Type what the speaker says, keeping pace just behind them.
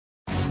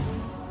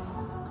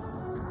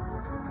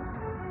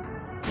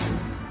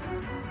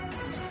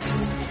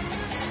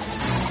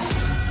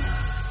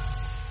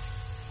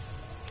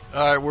All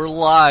right, we're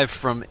live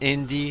from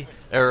Indy.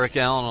 Eric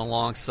Allen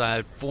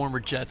alongside former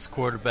Jets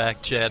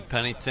quarterback Chad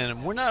Pennington.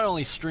 And we're not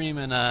only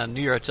streaming on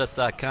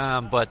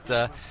NewYorkJets.com,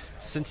 but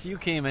since you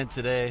came in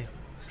today,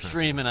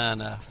 streaming on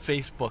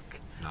Facebook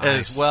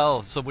as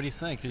well. So what do you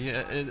think?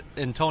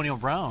 Antonio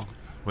Brown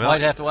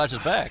might have to watch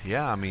his back.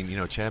 Yeah, I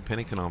mean, Chad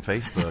Pennington on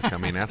Facebook, I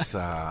mean, that's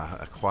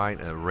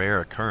quite a rare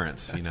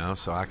occurrence,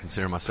 so I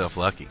consider myself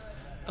lucky.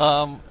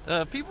 People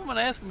have been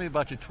asking me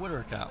about your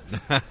Twitter account.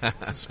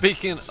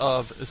 Speaking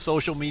of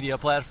social media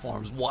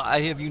platforms,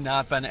 why have you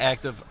not been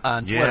active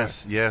on Twitter?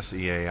 Yes,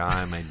 EA.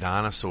 I am a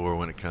dinosaur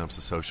when it comes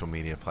to social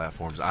media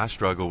platforms. I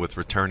struggle with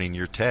returning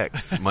your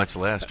text, much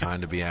less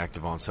trying to be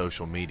active on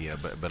social media,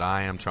 but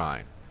I am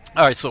trying.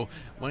 All right, so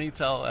why don't you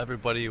tell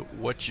everybody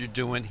what you're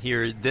doing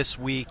here this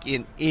week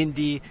in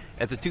Indy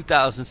at the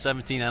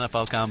 2017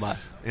 NFL Combine?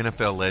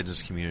 NFL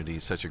Legends community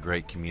is such a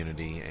great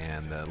community,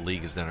 and the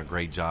league has done a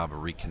great job of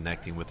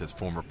reconnecting with its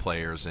former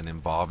players and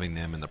involving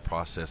them in the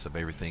process of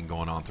everything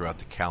going on throughout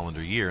the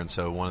calendar year. And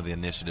so one of the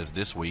initiatives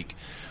this week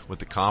with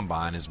the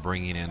Combine is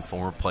bringing in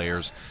former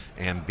players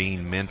and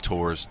being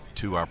mentors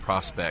to our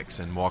prospects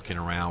and walking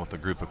around with a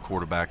group of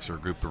quarterbacks or a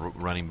group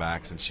of running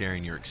backs and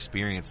sharing your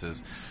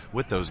experiences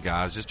with those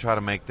guys. Just try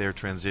to make their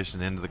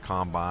transition into the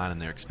Combine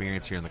and their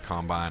experience here in the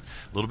Combine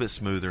a little bit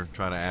smoother,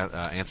 try to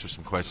answer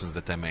some questions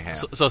that they may have.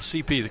 So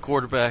CP, the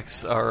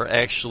quarterbacks are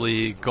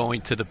actually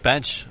going to the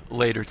bench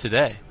later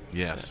today.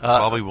 Yes,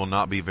 probably will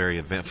not be very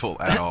eventful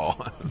at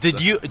all.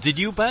 Did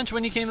you bench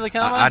when you came to the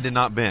Combine? I did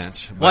not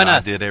bench, but Why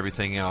not? I did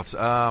everything else.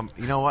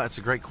 You know what? It's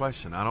a great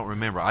question. I don't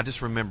remember. I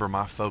just remember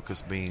my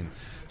focus being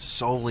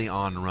solely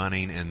on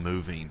running and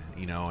moving,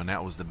 and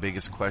that was the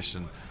biggest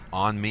question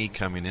on me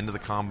coming into the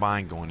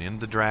Combine, going into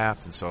the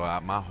draft, and so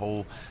my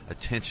whole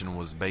attention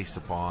was based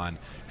upon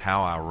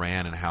how I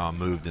ran and how I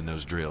moved in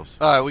those drills.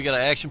 All right, we got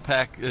an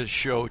action-packed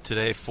show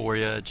today for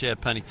you.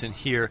 Chad Pennington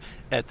here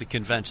at the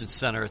Convention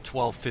Center at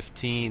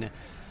 12:15.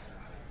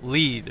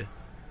 Lead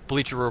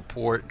Bleacher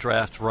Report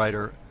draft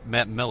writer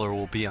Matt Miller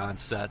will be on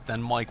set.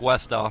 Then Mike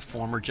Westhoff,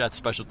 former Jets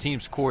special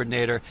teams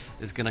coordinator,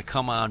 is going to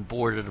come on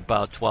board at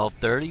about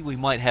 12:30. We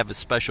might have a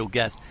special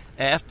guest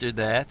after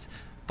that,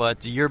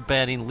 but you're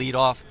batting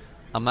leadoff.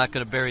 I'm not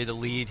going to bury the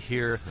lead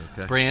here.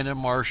 Okay. Brandon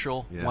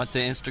Marshall went to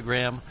Yes.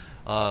 Instagram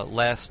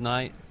last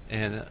night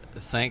and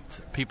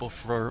thanked people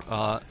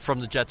from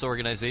the Jets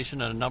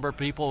organization, and a number of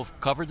people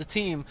have covered the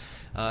team,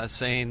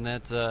 saying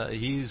that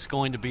he's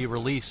going to be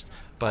released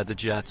by the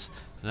Jets.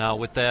 Now,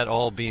 with that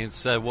all being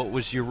said, what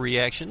was your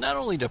reaction not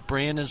only to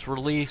Brandon's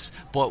release,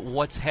 but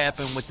what's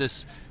happened with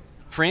this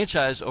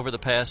franchise over the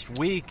past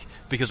week?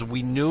 Because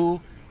we knew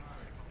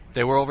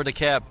they were over the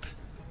cap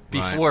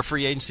before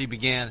free agency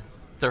began.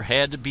 There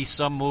had to be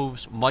some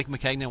moves. Mike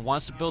Maccagnan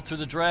wants to build through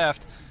the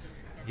draft.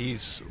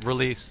 He's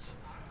released.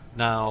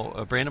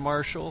 Now, Brandon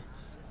Marshall,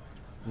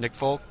 Nick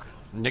Folk,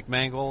 Nick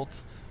Mangold,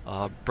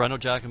 Breno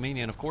Giacomini,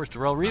 and, of course,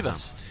 Darrelle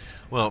Revis.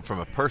 Well, from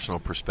a personal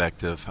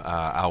perspective,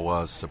 I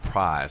was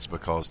surprised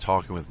because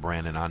talking with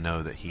Brandon, I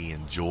know that he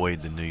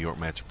enjoyed the New York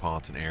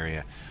metropolitan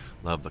area,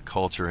 loved the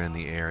culture in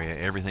the area,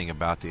 everything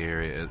about the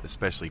area,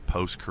 especially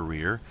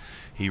post-career.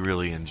 He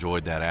really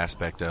enjoyed that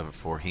aspect of it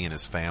for he and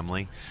his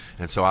family.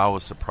 And so I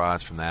was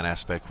surprised from that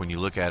aspect. When you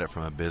look at it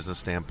from a business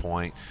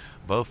standpoint,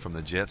 both from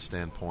the Jets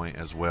standpoint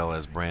as well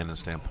as Brandon's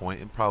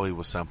standpoint, it probably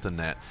was something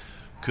that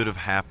could have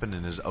happened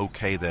and is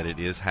okay that it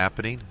is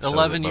happening.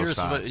 11 years,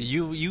 but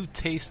you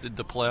tasted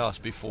the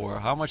playoffs before.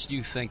 How much do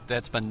you think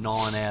that's been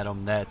gnawing at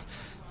him, that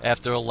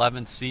after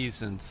 11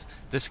 seasons,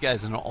 this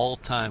guy's an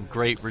all-time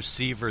great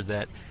receiver,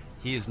 that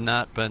he has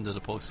not been to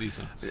the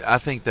postseason? I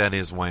think that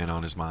is weighing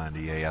on his mind,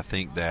 EA. I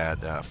think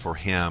that for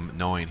him,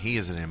 knowing he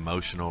is an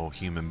emotional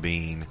human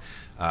being,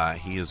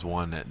 he is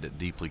one that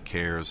deeply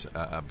cares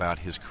about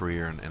his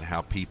career and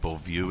how people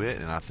view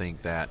it. And I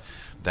think that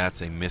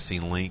that's a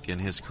missing link in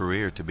his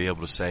career, to be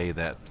able to say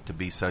that to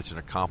be such an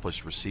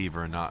accomplished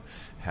receiver and not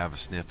have a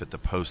sniff at the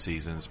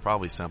postseason is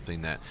probably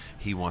something that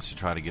he wants to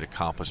try to get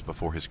accomplished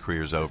before his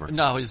career is over.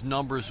 No, his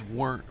numbers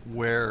weren't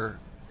where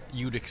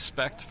you'd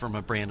expect from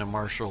a Brandon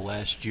Marshall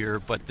last year,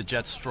 but the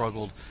Jets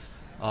struggled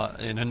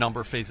in a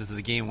number of phases of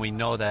the game. We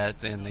know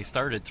that, and they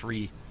started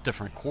 3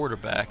 different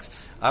quarterbacks.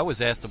 I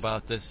was asked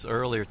about this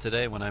earlier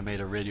today when I made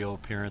a radio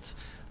appearance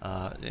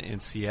in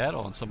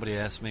Seattle, and somebody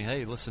asked me,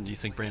 hey, listen, do you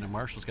think Brandon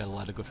Marshall's got a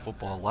lot of good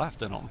football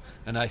left in him?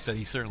 And I said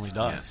he certainly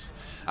does. Yes.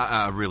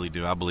 I really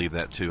do. I believe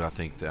that, too. I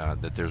think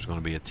that there's going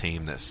to be a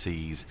team that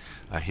sees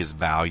his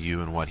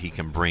value and what he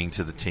can bring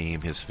to the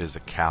team, his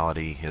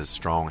physicality, his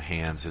strong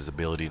hands, his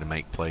ability to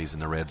make plays in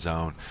the red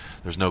zone.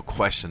 There's no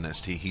question that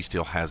he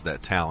still has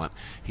that talent.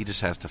 He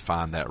just has to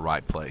find that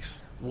right place.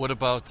 What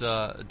about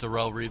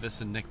Darrelle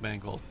Revis and Nick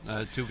Mangold,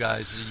 2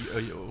 guys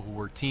who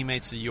were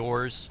teammates of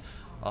yours?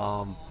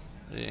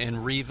 And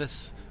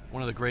Revis,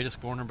 one of the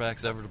greatest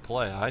cornerbacks ever to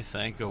play, I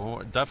think.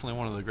 Definitely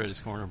one of the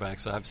greatest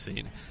cornerbacks I've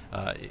seen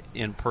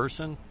in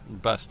person,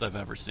 best I've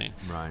ever seen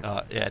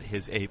at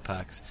his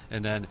apex.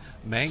 And then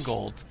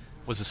Mangold,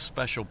 was a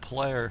special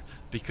player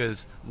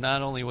because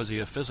not only was he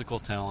a physical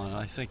talent,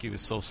 I think he was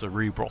so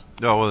cerebral.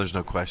 Oh, well, there's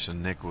no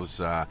question. Nick was,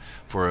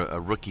 for a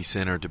rookie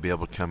center to be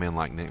able to come in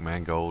like Nick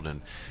Mangold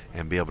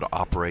and be able to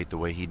operate the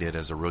way he did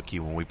as a rookie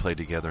when we played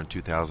together in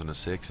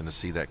 2006, and to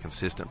see that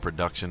consistent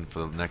production for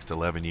the next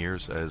 11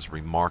 years is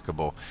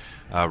remarkable.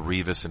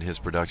 Revis and his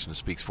production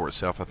speaks for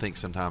itself. I think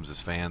sometimes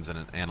as fans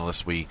and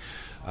analysts we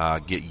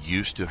get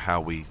used to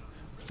how we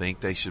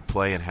think they should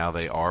play and how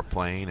they are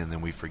playing, and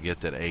then we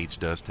forget that age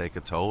does take a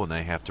toll and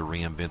they have to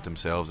reinvent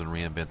themselves and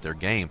reinvent their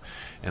game,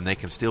 and they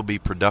can still be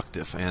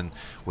productive. And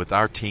with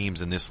our teams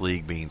in this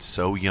league being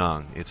so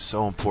young, it's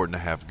so important to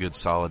have good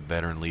solid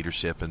veteran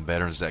leadership and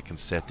veterans that can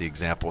set the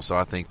example. So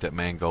I think that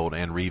Mangold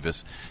and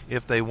Revis,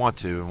 if they want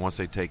to, and once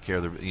they take care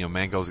of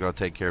Mangold's got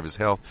to take care of his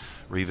health,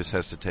 Revis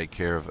has to take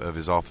care of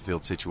his off the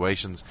field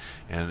situations,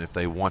 and if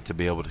they want to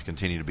be able to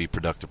continue to be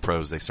productive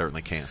pros, they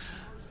certainly can.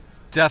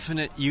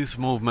 Definite youth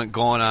movement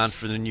going on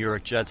for the New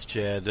York Jets,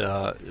 Chad.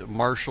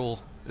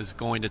 Marshall is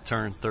going to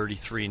turn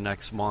 33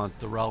 next month.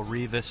 Darrelle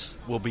Revis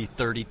will be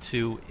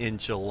 32 in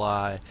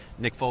July.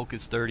 Nick Folk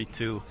is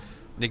 32.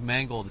 Nick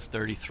Mangold is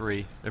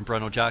 33. And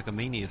Breno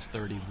Giacomini is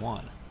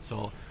 31.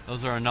 So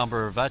those are a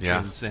number of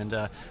veterans. Yeah.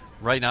 And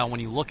right now, when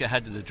you look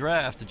ahead to the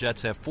draft, the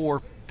Jets have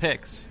 4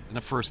 picks in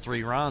the first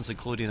 3 rounds,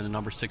 including the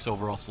number 6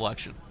 overall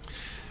selection.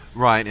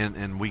 Right,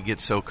 and we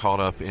get so caught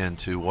up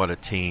into what a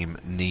team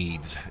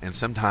needs, and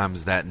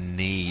sometimes that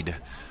need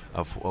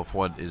of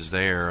what is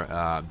there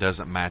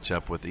doesn't match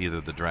up with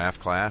either the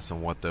draft class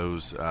and what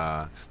those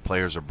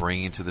players are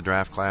bringing to the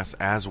draft class,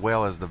 as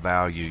well as the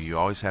value. You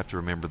always have to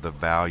remember the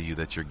value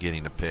that you're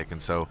getting to pick.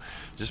 And so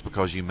just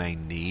because you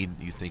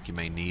think you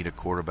may need a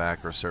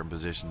quarterback or a certain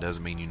position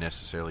doesn't mean you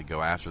necessarily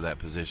go after that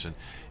position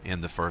in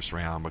the first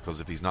round,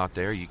 because if he's not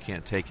there, you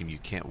can't take him. You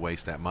can't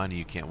waste that money.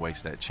 You can't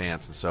waste that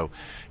chance. And so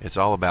it's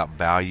all about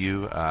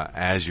value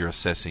as you're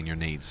assessing your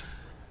needs.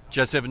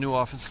 Jets have a new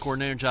offensive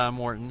coordinator, John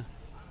Morton,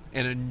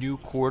 and a new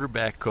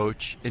quarterback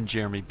coach in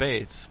Jeremy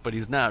Bates. But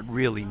he's not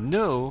really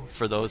new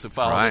for those who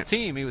follow the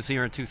team. He was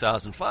here in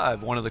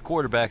 2005. One of the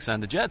quarterbacks on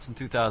the Jets in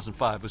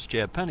 2005 was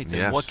Chad Pennington.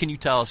 Yes. What can you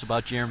tell us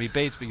about Jeremy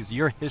Bates? Because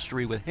your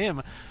history with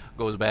him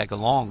goes back a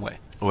long way.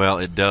 Well,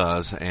 it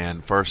does.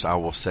 And first I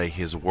will say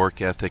his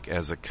work ethic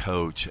as a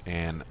coach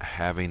and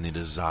having the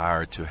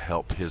desire to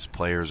help his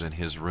players in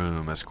his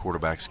room as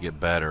quarterbacks get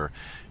better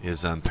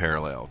is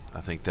unparalleled.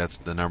 I think that's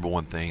the number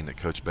one thing that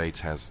Coach Bates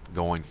has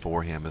going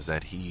for him, is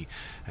that he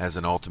has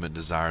an ultimate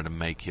desire to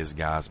make his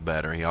guys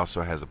better. He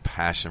also has a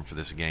passion for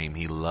this game.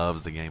 He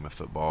loves the game of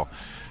football.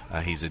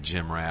 He's a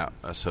gym rat,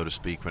 so to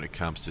speak, when it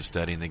comes to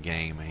studying the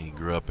game. He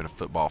grew up in a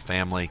football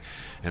family,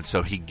 and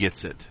so he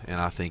gets it. And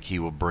I think he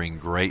will bring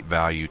great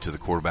value to the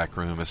quarterback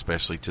room,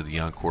 especially to the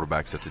young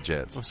quarterbacks at the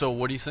Jets. So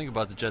what do you think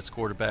about the Jets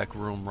quarterback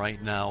room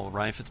right now?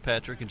 Ryan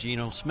Fitzpatrick and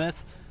Geno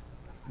Smith,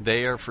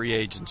 they are free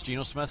agents.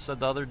 Geno Smith said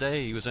the other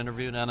day, he was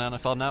interviewed on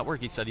NFL Network,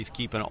 he said he's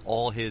keeping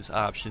all his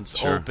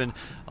options open.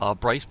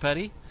 Bryce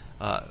Petty,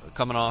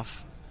 coming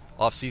off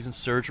off-season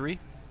surgery,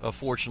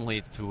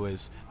 fortunately to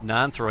his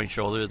non-throwing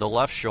shoulder, the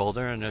left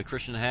shoulder, and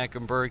Christian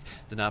Hackenberg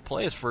did not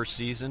play his first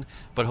season,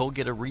 but he'll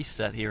get a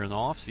reset here in the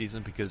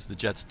offseason because the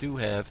Jets do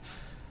have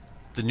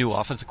the new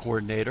offensive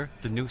coordinator,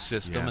 the new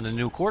system, and the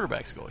new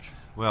quarterbacks coach.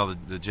 Well,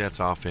 the Jets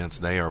offense,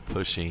 they are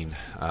pushing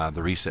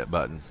the reset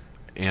button.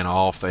 In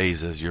all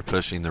phases, you're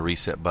pushing the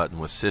reset button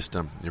with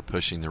system. You're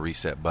pushing the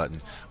reset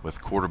button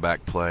with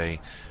quarterback play,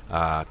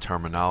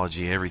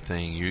 terminology,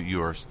 everything.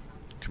 You are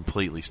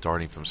completely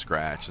starting from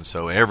scratch. And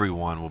so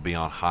everyone will be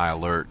on high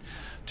alert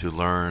to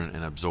learn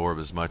and absorb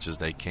as much as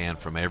they can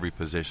from every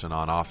position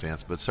on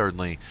offense. But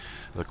certainly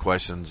the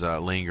questions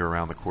linger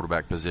around the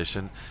quarterback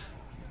position.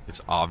 It's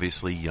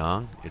obviously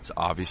young. It's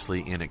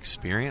obviously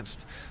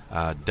inexperienced.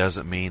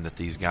 Doesn't mean that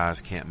these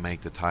guys can't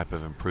make the type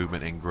of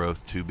improvement and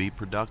growth to be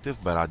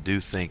productive, but I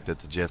do think that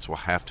the Jets will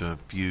have to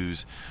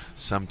infuse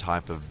some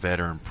type of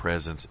veteran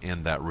presence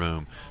in that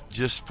room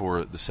just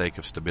for the sake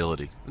of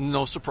stability.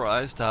 No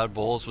surprise, Todd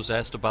Bowles was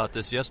asked about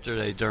this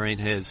yesterday during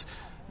his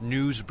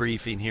news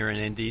briefing here in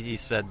Indy. He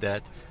said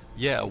that,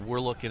 yeah,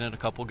 we're looking at a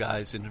couple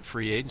guys in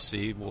free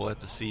agency. We'll have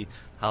to see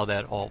how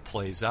that all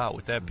plays out.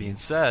 With that being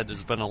said,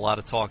 there's been a lot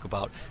of talk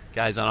about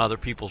guys on other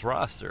people's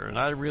roster, and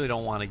I really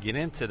don't want to get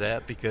into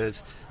that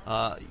because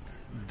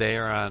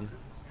they're on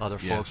other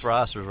folks'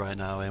 rosters right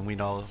now, and we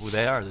know who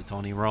they are, the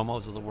Tony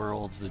Romos of the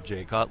world, the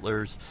Jay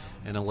Cutlers,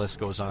 and the list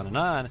goes on and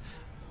on.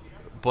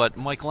 But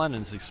Mike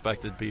Lennon's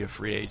expected to be a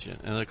free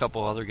agent, and a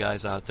couple other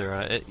guys out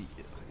there.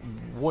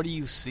 What do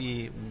you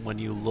see when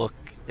you look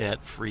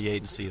at free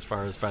agency as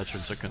far as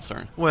veterans are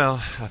concerned? Well,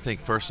 I think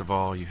first of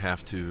all you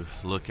have to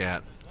look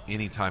at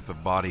any type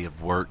of body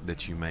of work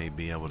that you may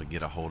be able to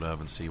get a hold of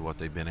and see what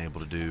they've been able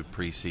to do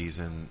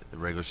preseason,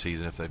 regular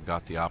season, if they've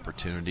got the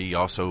opportunity. You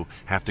also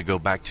have to go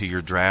back to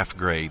your draft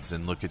grades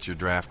and look at your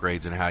draft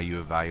grades and how you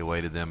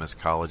evaluated them as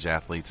college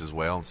athletes as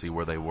well, and see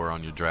where they were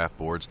on your draft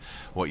boards,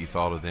 what you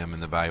thought of them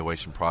in the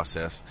evaluation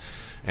process.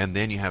 And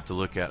then you have to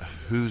look at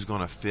who's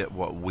going to fit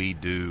what we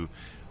do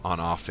on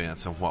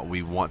offense and what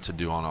we want to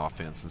do on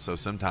offense. And so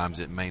sometimes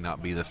it may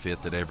not be the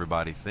fit that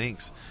everybody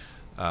thinks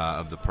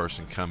of the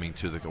person coming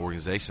to the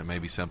organization.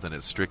 Maybe something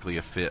that's strictly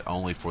a fit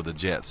only for the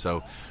Jets.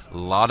 So a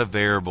lot of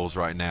variables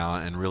right now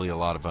and really a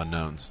lot of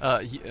unknowns.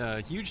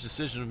 A huge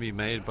decision to be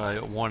made by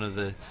one of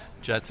the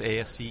Jets'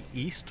 AFC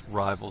East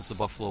rivals, the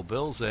Buffalo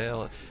Bills.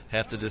 They'll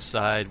have to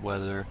decide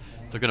whether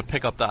they're going to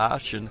pick up the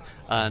option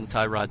on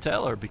Tyrod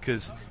Taylor,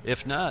 because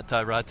if not,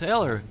 Tyrod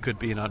Taylor could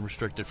be an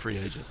unrestricted free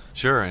agent.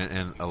 Sure,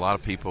 and a lot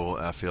of people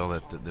feel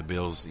that the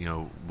Bills,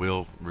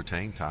 will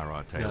retain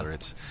Tyrod Taylor. Yeah.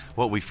 It's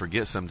what we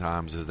forget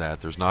sometimes is that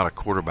there's not a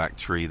quarterback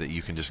tree that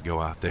you can just go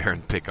out there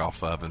and pick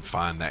off of and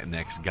find that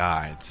next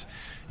guy.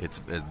 It's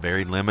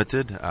very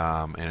limited,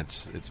 and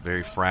it's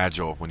very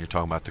fragile when you're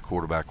talking about the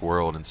quarterback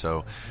world, and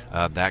so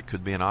that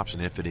could be an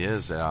option. If it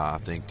is, I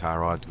think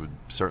Tyrod would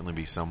certainly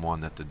be someone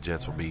that the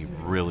Jets will be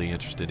really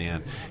interested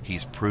in.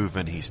 He's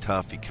proven he's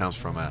tough. He comes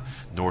from a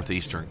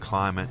northeastern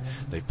climate.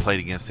 They've played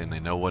against him. They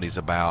know what he's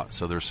about,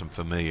 so there's some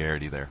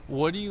familiarity there.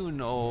 What do you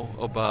know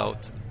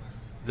about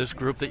this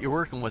group that you're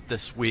working with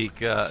this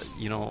week? A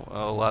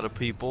lot of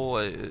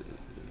people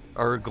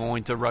are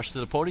going to rush to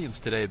the podiums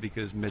today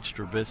because Mitch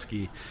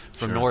Trubisky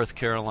from Sure. North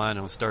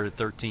Carolina, who started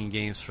 13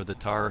 games for the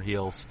Tar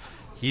Heels,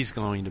 he's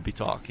going to be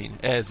talking,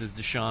 as is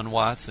Deshaun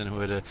Watson, who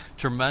had a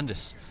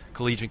tremendous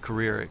collegiate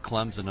career at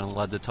Clemson and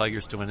led the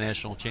Tigers to a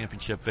national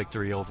championship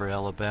victory over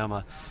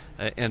Alabama.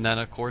 And then,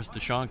 of course,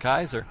 Deshaun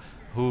Kaiser,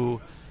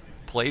 who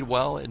played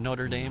well at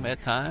Notre Dame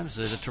at times,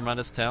 had a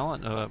tremendous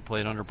talent,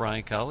 played under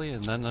Brian Kelly.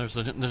 And then there's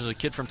a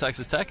kid from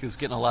Texas Tech who's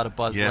getting a lot of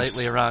buzz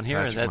lately around here,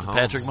 and that's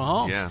Patrick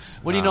Mahomes. Yes.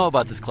 What do you know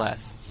about this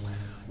class?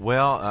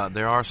 Well,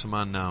 there are some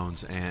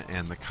unknowns,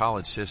 and the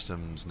college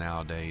systems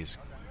nowadays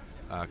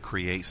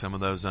create some of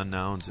those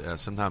unknowns.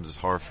 Sometimes it's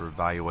hard for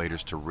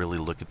evaluators to really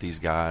look at these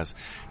guys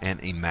and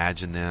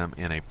imagine them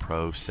in a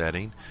pro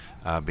setting.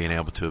 Being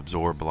able to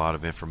absorb a lot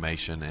of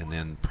information and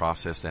then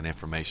process that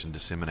information,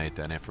 disseminate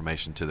that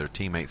information to their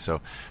teammates.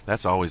 So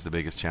that's always the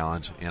biggest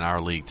challenge in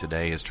our league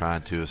today, is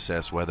trying to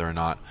assess whether or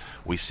not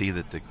we see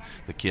that the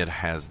kid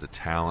has the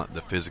talent,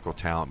 the physical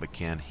talent, but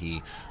can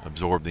he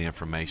absorb the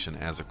information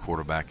as a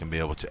quarterback and be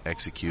able to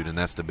execute? And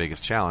that's the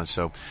biggest challenge.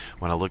 So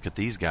when I look at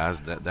these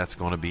guys, that's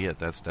going to be it.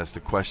 That's the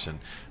question.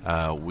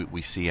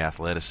 We see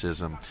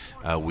athleticism,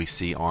 we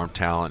see arm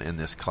talent in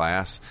this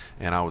class,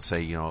 and I would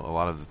say, a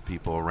lot of the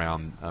people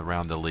around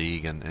the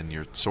league and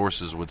your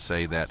sources would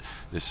say that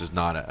this is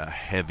not a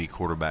heavy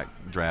quarterback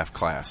draft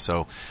class.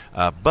 So,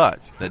 but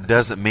that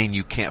doesn't mean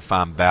you can't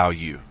find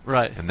value.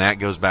 Right. And that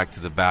goes back to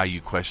the value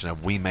question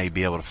of we may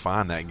be able to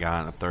find that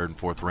guy in the third and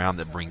fourth round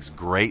that brings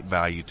great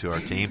value to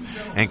our team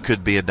and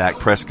could be a Dak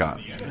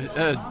Prescott.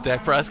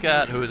 Dak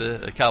Prescott, who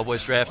the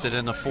Cowboys drafted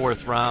in the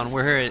fourth round.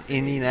 We're here at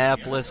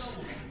Indianapolis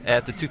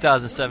at the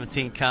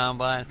 2017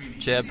 Combine.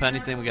 Chad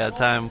Pennington, we got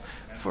time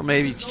for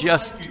maybe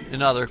just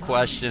another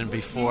question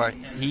before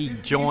he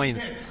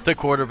joins the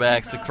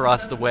quarterbacks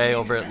across the way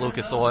over at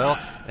Lucas Oil.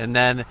 And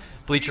then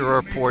Bleacher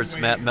Report's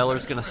Matt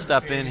Miller's going to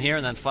step in here.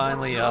 And then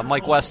finally,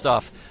 Mike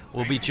Westhoff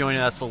will be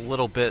joining us a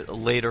little bit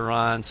later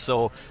on.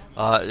 So,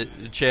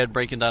 Chad,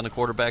 breaking down the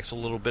quarterbacks a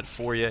little bit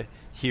for you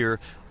here.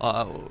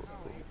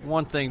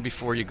 One thing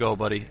before you go,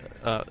 buddy.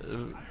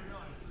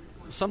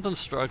 Something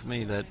struck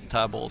me that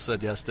Todd Bowles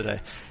said yesterday.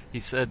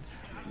 He said,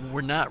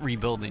 we're not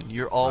rebuilding.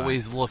 You're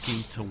always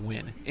looking to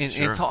win.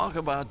 And talk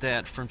about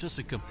that from just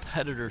a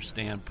competitor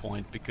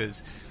standpoint,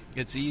 because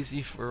it's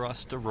easy for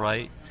us to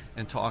write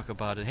and talk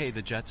about it. Hey,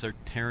 the Jets are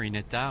tearing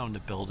it down to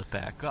build it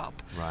back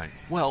up. Right.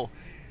 Well,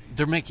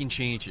 they're making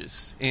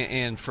changes.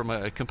 And from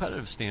a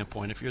competitive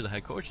standpoint, if you're the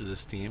head coach of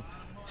this team,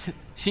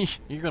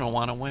 you're going to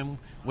want to win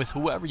with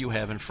whoever you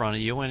have in front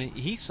of you. And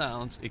he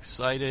sounds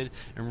excited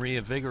and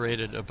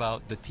reinvigorated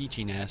about the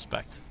teaching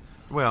aspect.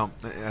 Well,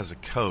 as a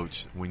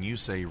coach, when you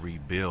say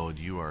rebuild,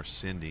 you are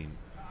sending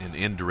an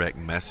indirect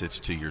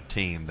message to your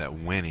team that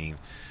winning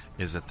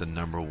is at the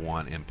number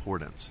one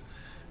importance.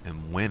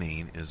 And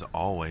winning is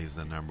always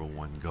the number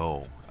one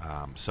goal.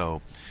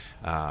 So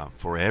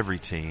for every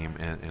team,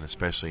 and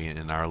especially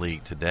in our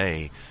league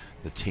today,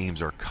 the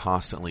teams are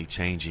constantly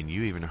changing.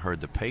 You even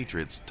heard the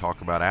Patriots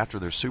talk about after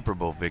their Super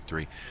Bowl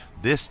victory,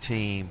 this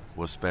team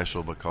was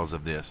special because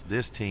of this.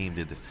 This team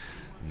did this.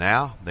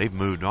 Now they've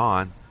moved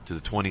on to the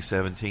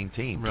 2017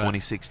 team. Right.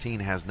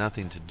 2016 has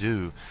nothing to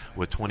do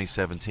with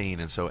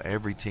 2017, and so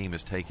every team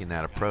is taking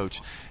that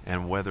approach.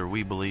 And whether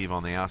we believe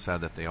on the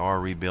outside that they are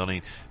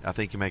rebuilding, I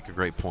think you make a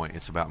great point.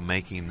 It's about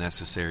making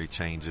necessary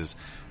changes,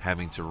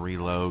 having to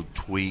reload,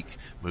 tweak,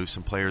 move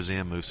some players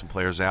in, move some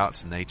players out.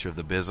 It's the nature of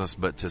the business.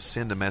 But to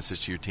send a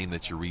message to your team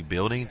that you're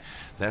rebuilding,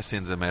 that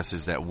sends a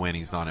message that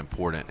winning's not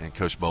important, and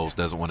Coach Bowles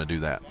doesn't want to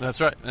do that.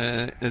 That's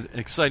right.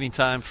 Exciting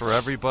time for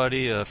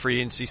everybody. Free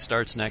agency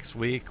starts next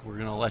week. We're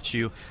going to let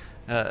you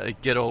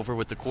get over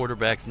with the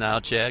quarterbacks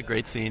now, Chad.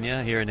 Great seeing you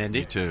here in Indy.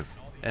 You too.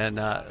 And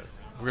we're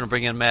going to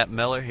bring in Matt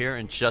Miller here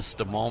in just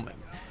a moment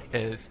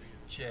as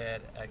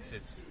Chad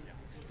exits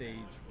stage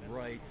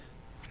right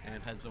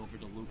and heads over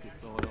to Lucas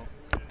Oil.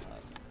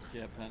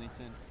 Chad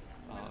Pennington,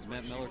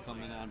 Matt Miller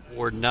coming on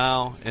board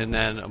now, and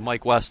then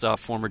Mike Westhoff,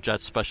 former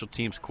Jets special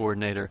teams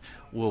coordinator,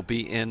 will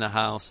be in the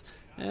house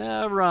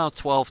around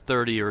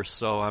 12:30 or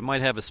so. I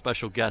might have a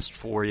special guest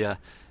for you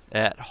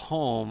at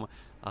home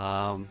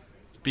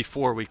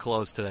before we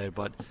close today,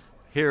 but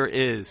here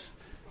is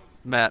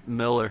Matt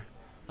Miller.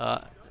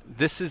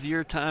 This is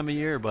your time of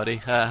year, buddy.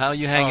 How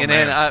you hanging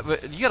in?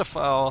 You got to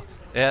follow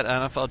at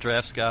NFL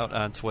Draft Scout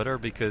on Twitter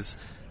because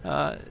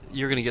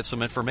you're going to get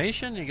some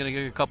information. You're going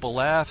to get a couple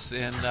laughs.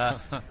 And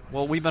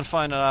what we've been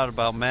finding out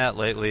about Matt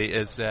lately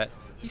is that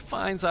he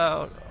finds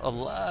out a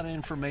lot of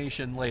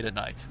information late at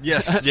night.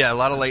 Yes, yeah, a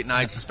lot of late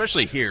nights,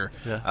 especially here.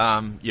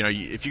 Yeah.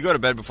 If you go to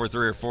bed before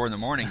 3 or 4 in the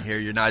morning here,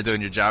 you're not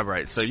doing your job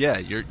right. So yeah,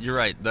 you're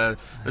right. The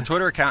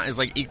Twitter account is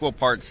like equal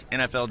parts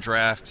NFL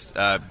drafts,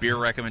 beer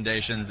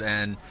recommendations,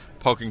 and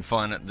poking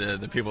fun at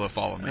the people that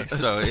follow me.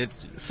 So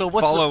it's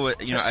follow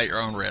it, at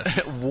your own risk.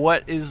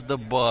 What is the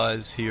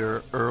buzz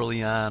here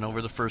early on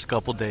over the first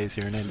couple days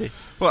here in Indy?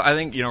 Well, I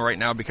think, right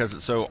now because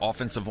it's so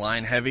offensive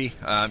line heavy,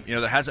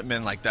 there hasn't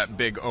been like that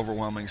big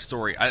overwhelming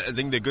story. I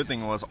think the good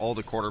thing was all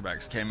the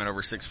quarterbacks came in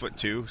over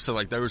 6'2", so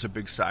like there was a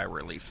big sigh of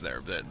relief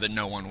there that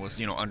no one was,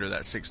 under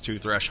that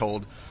 6'2"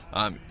 threshold.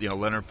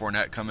 Leonard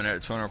Fournette coming in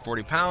at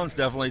 240 pounds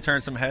definitely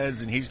turned some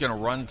heads, and he's going to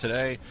run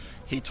today.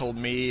 He told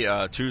me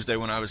Tuesday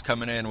when I was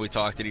coming in, we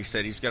talked, and he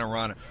said he's going to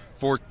run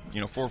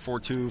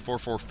 4.42,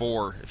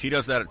 4.44. If he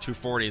does that at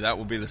 240, that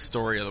will be the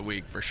story of the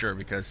week for sure,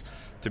 because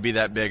to be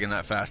that big and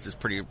that fast is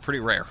pretty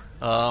rare.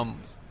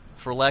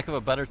 For lack of a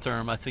better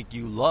term, I think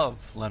you love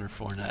Leonard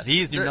Fournette.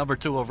 He's your number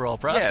 2 overall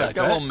prospect. Yeah,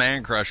 got a little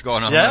man crush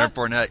going on Leonard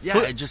Fournette. Yeah,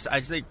 I just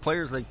think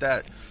players like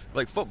that,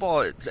 like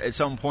football, at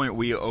some point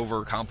we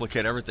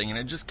overcomplicate everything, and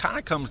it just kind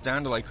of comes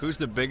down to like who's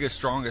the biggest,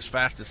 strongest,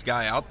 fastest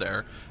guy out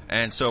there.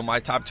 And so my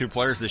top 2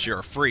 players this year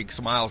are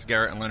freaks, Myles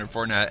Garrett and Leonard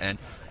Fournette, and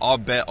I'll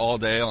bet all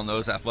day on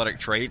those athletic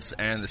traits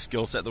and the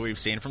skill set that we've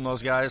seen from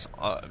those guys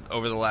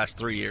over the last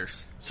 3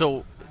 years.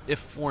 So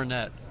if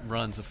Fournette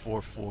runs a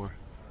 4.4,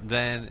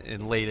 then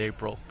in late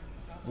April,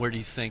 where do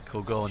you think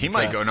he'll go? He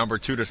might go number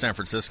 2 to San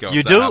Francisco.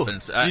 You do?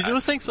 You do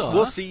think so?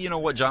 We'll see.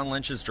 What John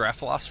Lynch's draft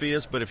philosophy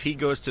is, but if he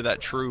goes to that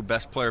true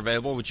best player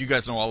available, which you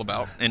guys know all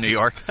about in New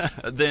York,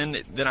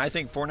 then I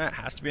think Fournette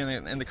has to be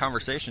in the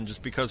conversation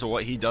just because of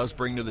what he does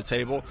bring to the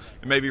table.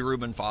 And maybe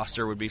Reuben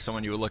Foster would be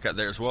someone you would look at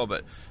there as well,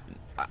 but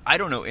I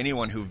don't know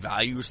anyone who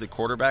values the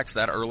quarterbacks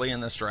that early in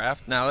this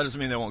draft. Now, that doesn't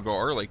mean they won't go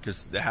early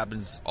because that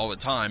happens all the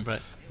time.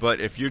 Right. But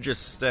if you're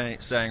just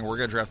saying we're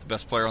going to draft the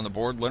best player on the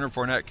board, Leonard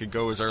Fournette could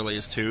go as early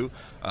as 2.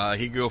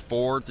 He could go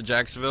 4 to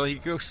Jacksonville. He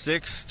could go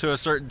 6 to a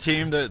certain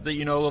team that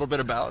you know a little bit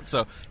about.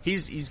 So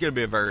he's going to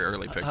be a very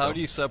early pick. How do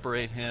you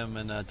separate him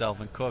and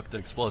Dalvin Cook, the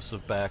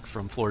explosive back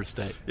from Florida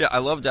State? Yeah, I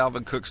love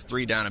Dalvin Cook's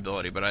 3-down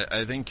ability, but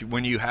I think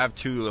when you have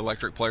 2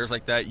 electric players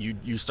like that,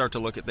 you start to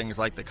look at things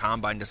like the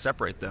combine to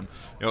separate them.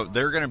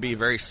 They're going to be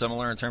very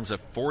similar in terms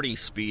of 40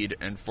 speed,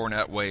 and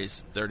Fournette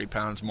weighs 30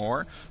 pounds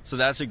more. So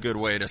that's a good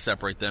way to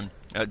separate them.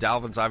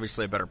 Dalvin's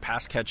obviously a better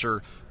pass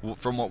catcher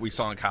from what we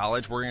saw in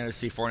college. We're going to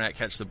see Fournette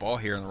catch the ball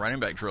here in the running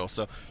back drill.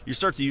 So you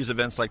start to use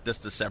events like this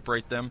to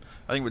separate them.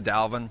 I think with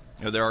Dalvin,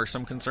 there are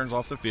some concerns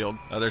off the field.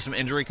 There's some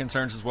injury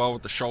concerns as well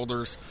with the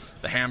shoulders,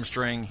 the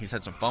hamstring. He's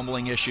had some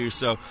fumbling issues.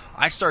 So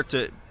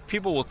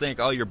people will think,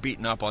 oh, you're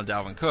beating up on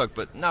Dalvin Cook.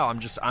 But no,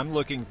 I'm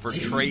looking for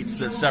traits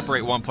that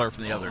separate one player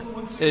from the other.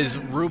 Is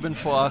Reuben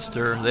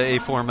Foster, the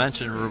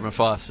aforementioned Reuben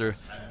Foster,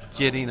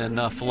 getting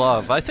enough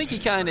love? I think he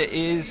kind of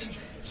is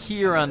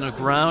here on the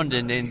ground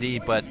in Indy,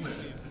 but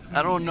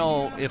I don't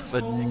know if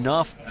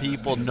enough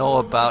people know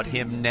about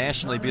him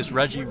nationally, because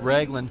Reggie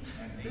Ragland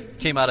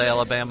came out of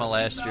Alabama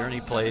last year and he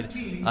played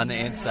on the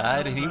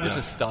inside and he was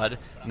a stud.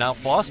 Now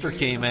Foster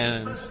came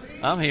in and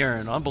I'm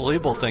hearing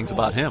unbelievable things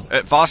about him.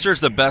 Foster's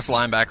the best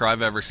linebacker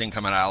I've ever seen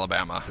come out of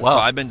Alabama. Wow. So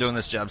I've been doing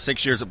this job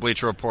 6 years at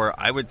Bleacher Report.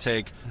 I would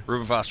take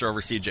Reuben Foster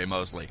over C.J.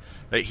 Mosley.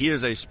 He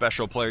is a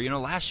special player.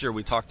 Last year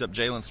we talked up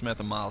Jalen Smith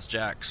and Miles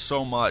Jack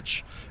so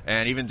much,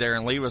 and even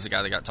Darren Lee was a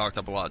guy that got talked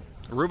up a lot.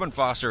 Reuben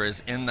Foster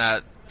is in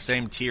that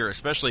same tier,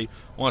 especially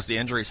once the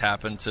injuries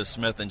happen to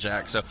Smith and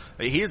Jack. So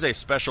he is a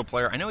special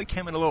player. I know he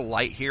came in a little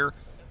light here.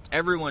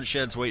 Everyone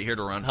sheds weight here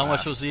to run How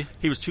fast. much was he?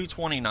 He was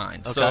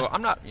 229. Okay. So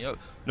I'm not,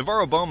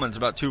 Navarro Bowman's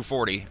about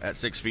 240 at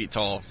 6 feet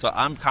tall. So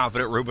I'm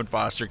confident Reuben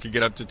Foster could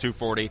get up to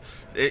 240.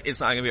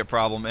 It's not going to be a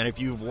problem. And if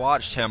you've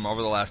watched him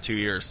over the last 2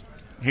 years,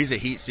 he's a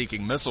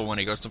heat-seeking missile when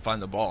he goes to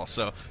find the ball.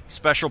 So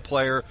special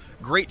player,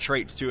 great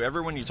traits too.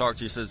 Everyone you talk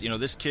to says,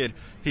 this kid,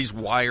 he's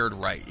wired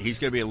right. He's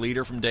going to be a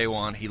leader from day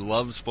one. He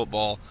loves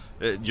football.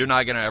 You're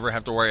not going to ever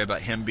have to worry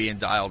about him being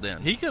dialed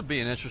in. He could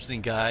be an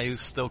interesting guy who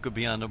still could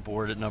be on the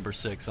board at number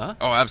 6, huh?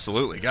 Oh,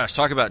 absolutely. Gosh,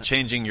 talk about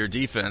changing your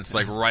defense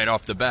like right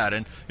off the bat.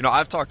 And,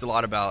 I've talked a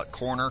lot about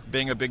corner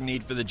being a big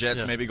need for the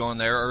Jets, maybe going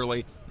there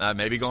early,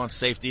 maybe going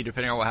safety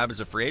depending on what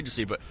happens at free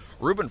agency. But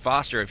Reuben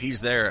Foster, if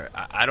he's there,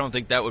 I don't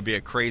think that would be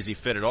a crazy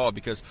fit at all,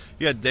 because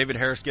you had David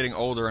Harris getting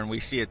older, and we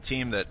see a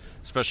team that,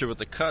 especially with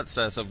the cuts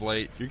as of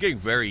late, you're getting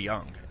very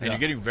young and you're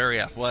getting very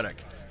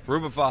athletic.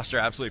 Reuben Foster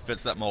absolutely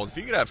fits that mold. If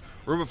you could have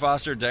Reuben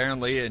Foster,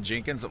 Darren Lee, and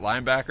Jenkins at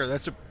linebacker,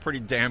 that's a pretty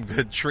damn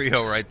good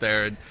trio right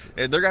there. And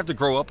they're going to have to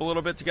grow up a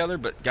little bit together,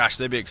 but gosh,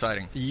 they'd be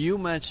exciting. You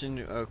mentioned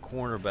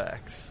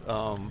cornerbacks.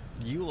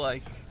 You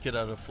like kid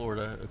out of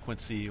Florida,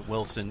 Quincy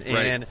Wilson,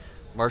 and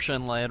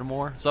Marshawn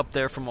Lattimore is up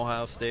there from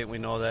Ohio State. We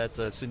know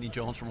that. Sidney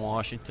Jones from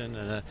Washington,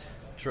 and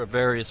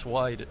Travarius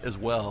White as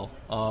well.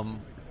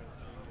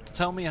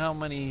 Tell me how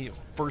many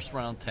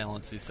first-round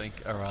talents you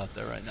think are out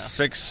there right now.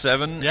 6,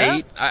 7, Yeah?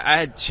 8. I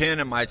had 10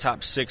 in my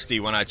top 60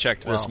 when I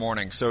checked this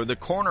morning. So the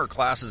corner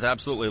class is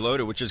absolutely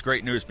loaded, which is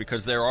great news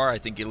because there are, I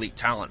think, elite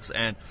talents.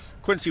 And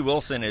Quincy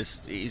Wilson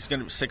he's going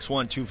to be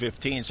 6'1",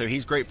 215, so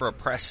he's great for a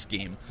press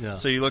scheme. Yeah.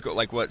 So you look at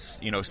like what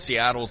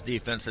Seattle's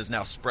defense is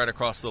now spread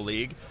across the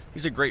league.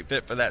 He's a great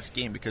fit for that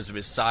scheme because of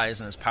his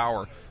size and his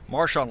power.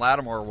 Marshawn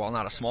Lattimore, while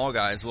not a small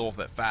guy, is a little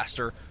bit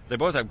faster. They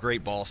both have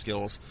great ball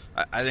skills.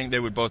 I think they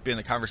would both be in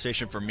the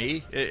conversation for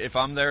me if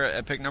I'm there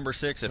at pick number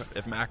 6.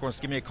 If Mac wants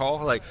to give me a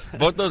call, like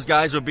both those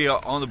guys would be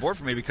on the board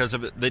for me because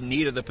of the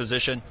need of the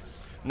position.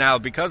 Now,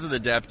 because of the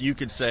depth, you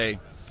could say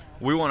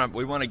we want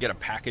to get a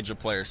package of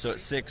players. So at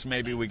 6,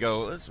 maybe we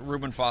go, let's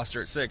Reuben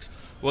Foster at 6.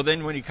 Well,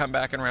 then when you come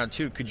back in round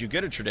 2, could you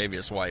get a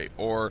Tre'Davious White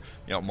or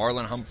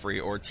Marlon Humphrey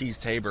or Tease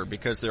Tabor,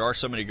 because there are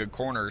so many good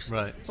corners.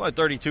 Right. It's only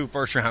 32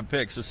 first-round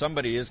picks, so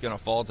somebody is going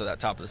to fall to that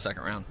top of the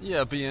second round. Yeah,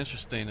 it'd be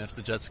interesting if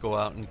the Jets go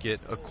out and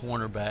get a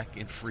cornerback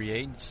in free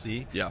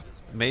agency. Yeah.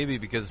 Maybe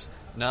because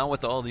now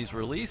with all these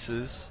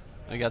releases,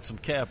 I got some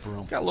cap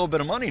room. Got a little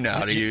bit of money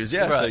now to use,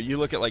 yeah. Right. So you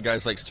look at like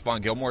guys like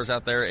Stephon Gilmore's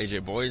out there,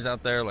 AJ Boy's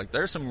out there. Like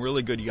there's some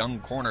really good young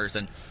corners,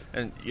 and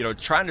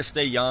trying to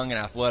stay young and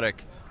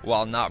athletic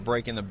while not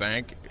breaking the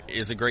bank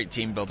is a great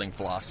team building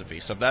philosophy.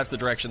 So if that's the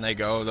direction they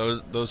go,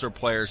 those are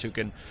players who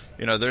can,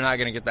 they're not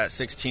going to get that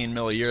 $16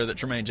 million a year that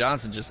Tremaine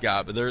Johnson just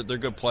got, but they're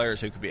good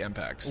players who could be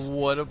impacts.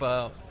 What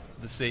about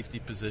the safety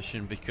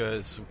position?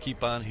 Because we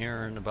keep on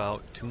hearing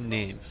about 2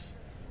 names.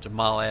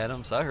 Jamal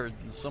Adams. I heard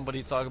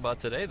somebody talk about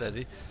today that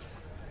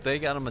they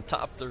got him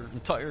atop their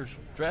entire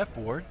draft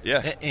board.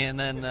 Yeah. And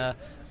then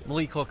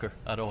Malik Hooker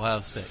at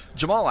Ohio State.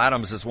 Jamal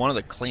Adams is one of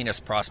the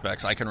cleanest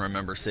prospects I can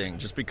remember seeing,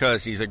 just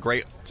because he's a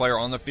great player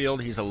on the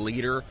field. He's a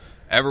leader.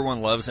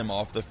 Everyone loves him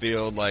off the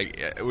field.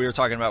 Like we were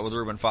talking about with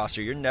Reuben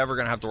Foster, you're never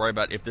going to have to worry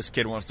about if this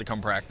kid wants to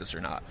come practice or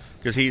not,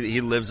 because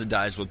he lives and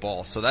dies with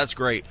ball. So that's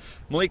great.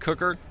 Malik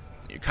Hooker,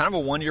 kind of a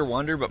one-year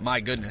wonder, but my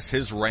goodness,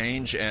 his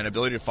range and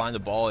ability to find the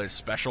ball is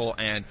special.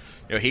 And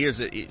he has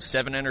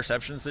 7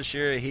 interceptions this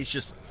year. He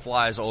just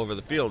flies all over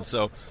the field.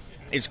 So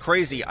it's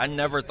crazy. I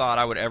never thought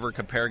I would ever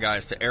compare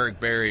guys to Eric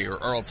Berry or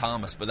Earl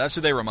Thomas, but that's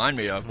who they remind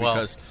me of.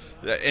 Because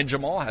and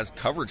Jamal has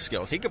coverage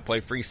skills. He could play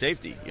free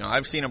safety.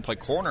 I've seen him play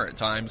corner at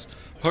times.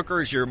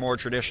 Hooker is your more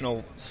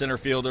traditional center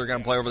fielder, going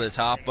to play over the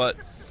top, but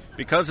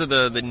because of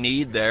the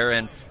need there,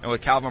 and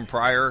with Calvin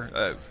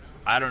Pryor,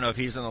 I don't know if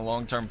he's in the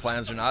long-term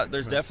plans or not.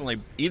 There's definitely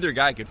either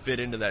guy could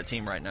fit into that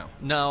team right now.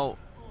 Now,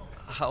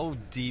 how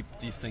deep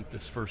do you think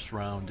this first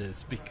round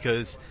is?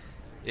 Because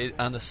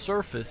on the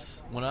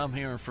surface, what I'm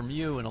hearing from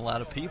you and a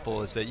lot of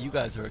people is that you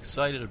guys are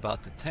excited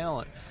about the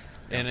talent.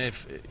 And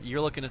if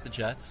you're looking at the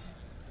Jets,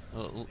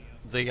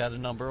 they got a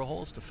number of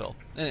holes to fill.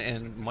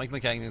 And Mike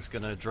McCagney's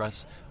going to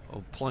address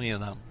plenty of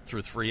them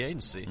through free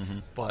agency. Mm-hmm.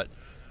 But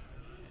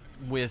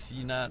with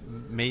you not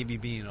maybe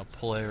being a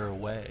player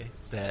away,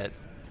 that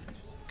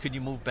could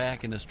you move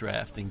back in this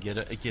draft and get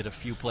a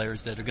few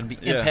players that are going to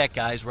be impact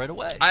guys right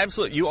away?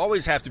 Absolutely. You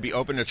always have to be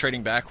open to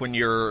trading back when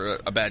you're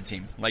a bad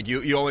team. Like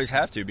you always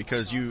have to,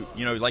 because you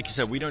like you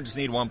said, we don't just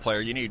need one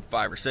player. You need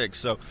 5 or 6.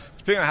 So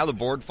depending on how the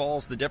board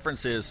falls, the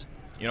difference is,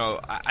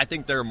 I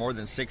think there are more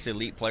than 6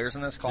 elite players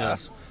in this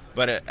class. Yeah.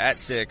 But at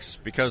 6,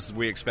 because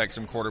we expect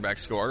some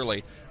quarterbacks to go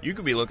early, you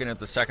could be looking at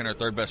the 2nd or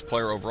 3rd best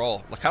player overall.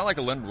 Kind of like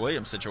a Leonard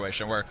Williams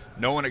situation where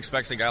no one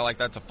expects a guy like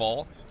that to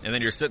fall, and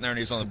then you're sitting there and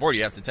he's on the board.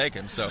 You have to take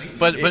him. So,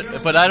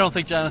 But I don't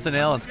think Jonathan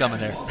Allen's coming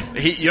there.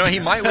 He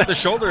might with the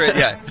shoulder.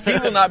 Yeah, he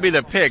will not be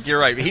the pick.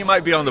 You're right. He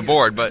might be on the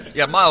board, but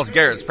yeah, Myles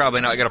Garrett's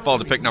probably not going to fall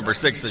to pick number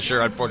 6 this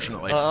year,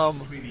 unfortunately.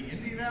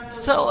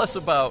 Tell us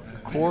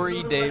about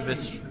Corey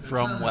Davis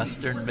from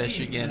Western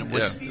Michigan.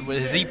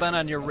 Has he been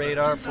on your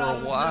radar for a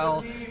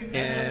while?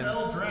 And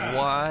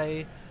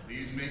why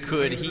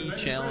could he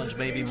challenge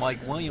maybe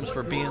Mike Williams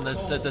for being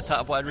the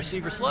top wide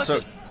receiver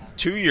selected? So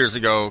 2 years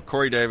ago,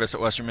 Corey Davis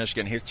at Western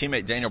Michigan, his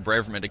teammate Daniel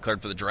Braverman declared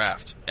for the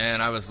draft.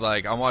 And I was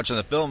like, I'm watching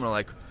the film, and I'm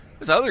like,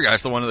 this other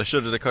guy's the one that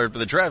should have declared for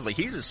the draft. Like,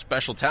 he's a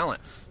special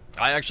talent.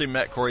 I actually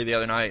met Corey the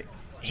other night.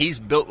 He's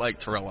built like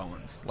Terrell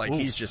Owens. Like,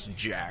 he's just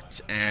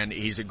jacked, and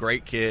he's a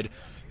great kid.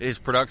 His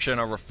production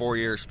over 4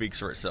 years speaks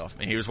for itself. I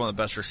mean, he was one of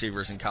the best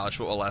receivers in college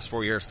football the last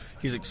 4 years.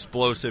 He's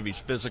explosive.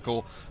 He's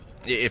physical.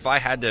 If I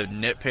had to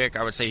nitpick,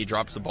 I would say he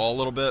drops the ball a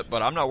little bit,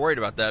 but I'm not worried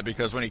about that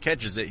because when he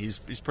catches it, he's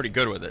pretty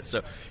good with it.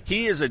 So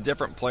he is a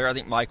different player. I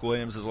think Mike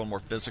Williams is a little more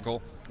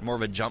physical, more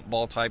of a jump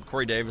ball type.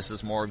 Corey Davis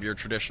is more of your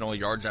traditional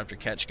yards after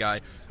catch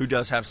guy who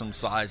does have some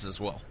size as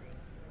well.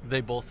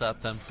 They both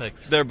top 10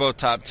 picks. They're both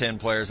top 10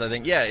 players, I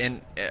think. Yeah,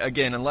 and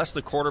again, unless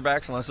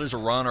there's a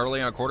run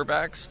early on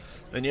quarterbacks,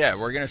 then yeah,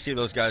 we're going to see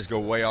those guys go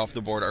way off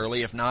the board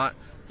early. If not,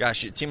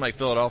 gosh, a team like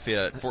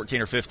Philadelphia at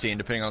 14 or 15,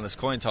 depending on this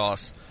coin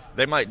toss,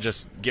 they might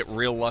just get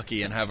real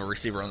lucky and have a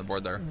receiver on the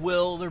board there.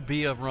 Will there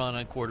be a run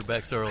on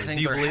quarterbacks early? I think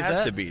Do you there believe has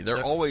that? to be.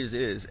 There always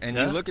is. And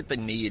you look at the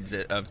needs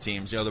of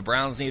teams. The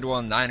Browns need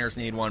one, Niners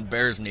need one,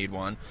 Bears need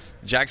one.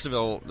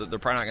 Jacksonville, they're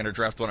probably not going to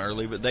draft one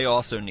early, but they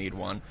also need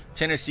one.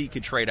 Tennessee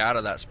could trade out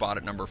of that spot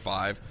at number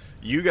 5.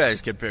 You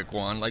guys could pick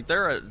one. Like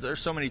there's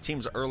so many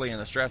teams early in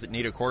this draft that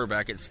need a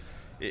quarterback. And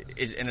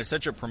it's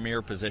such a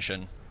premier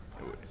position.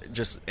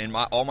 Just in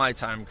all my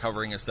time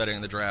covering and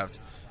studying the draft,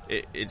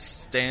 it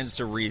stands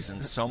to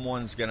reason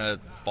someone's going to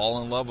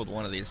fall in love with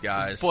one of these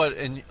guys. But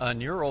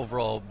on your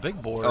overall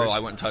big board... Oh, I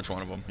wouldn't touch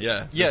one of them.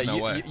 Yeah, no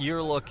way.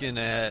 You're looking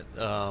at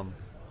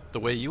the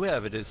way you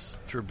have it is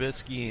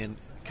Trubisky and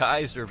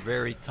Kaiser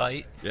very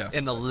tight. Yeah.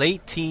 In the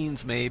late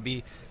teens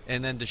maybe,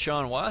 and then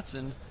Deshaun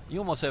Watson... You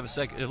almost have a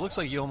second. It looks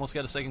like you almost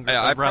got a second round grade.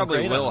 I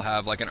probably will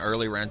have like an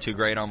early round 2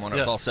 grade on when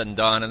it's all said and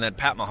done. And then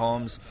Pat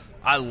Mahomes,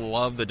 I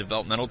love the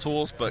developmental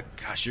tools, but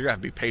gosh, you're going to have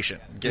to be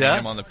patient getting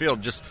him on the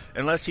field. Just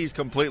unless he's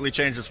completely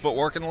changed his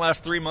footwork in the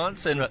last 3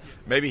 months, and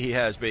maybe he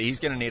has, but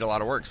he's going to need a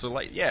lot of work. So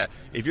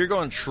if you're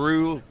going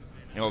true,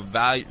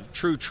 value,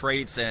 true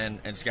traits and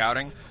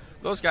scouting,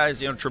 those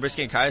guys,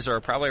 Trubisky and Kaiser are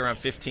probably around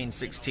 15,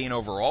 16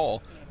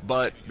 overall.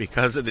 But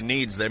because of the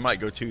needs, they might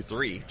go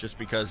 2-3. Just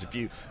because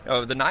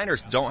the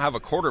Niners don't have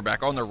a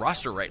quarterback on their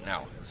roster right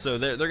now, so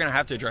they're going to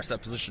have to address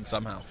that position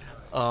somehow.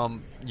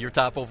 Your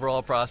top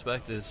overall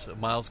prospect is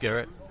Myles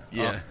Garrett.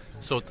 Yeah.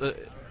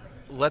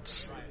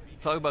 Let's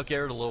talk about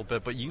Garrett a little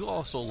bit. But you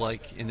also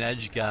like an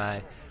edge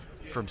guy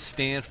from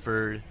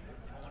Stanford,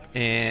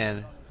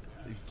 and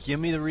give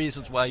me the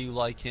reasons why you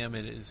like him.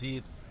 And is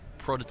he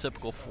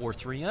prototypical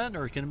 4-3 end,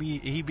 or can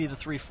he be the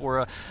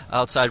 3-4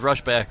 outside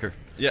rush backer?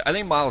 Yeah, I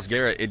think Myles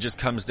Garrett, it just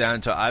comes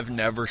down to I've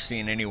never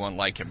seen anyone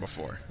like him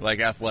before.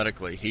 Like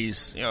athletically,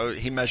 he's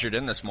he measured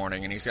in this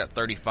morning and he's got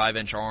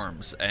 35-inch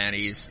arms and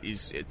he's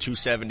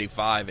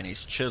 275 and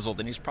he's chiseled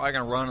and he's probably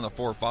going to run in the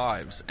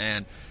 4.5s,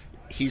 and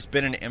he's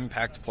been an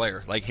impact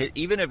player. Like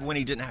even when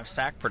he didn't have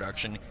sack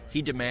production,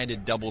 he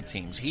demanded double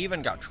teams. He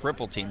even got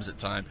triple teams at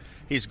time.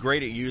 He's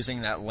great at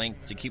using that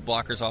length to keep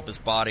blockers off his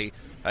body.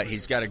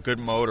 He's got a good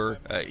motor.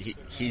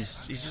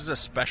 He's just a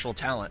special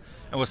talent.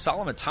 And with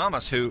Solomon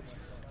Thomas, who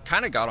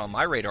kind of got on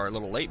my radar a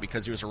little late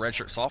because he was a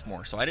redshirt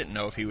sophomore, so I didn't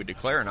know if he would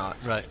declare or not.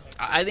 Right.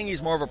 I think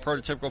he's more of a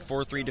prototypical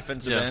 4-3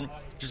 defensive end,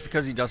 just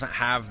because he doesn't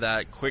have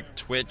that quick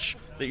twitch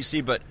that you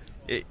see. But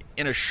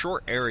in a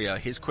short area,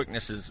 his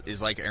quickness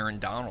is like Aaron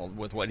Donald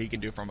with what he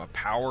can do from a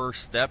power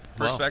step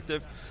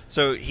perspective. Wow.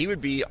 So he would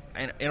be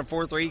in a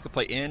 4-3. He could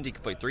play end. He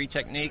could play 3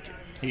 technique.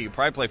 He could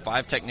probably play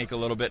 5 technique a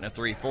little bit in a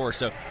 3-4.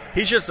 So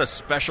he's just a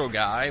special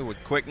guy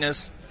with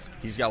quickness.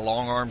 He's got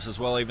long arms as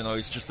well, even though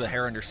he's just a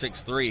hair under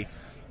 6'3".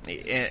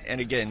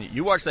 And again,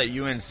 you watch that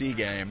UNC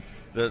game,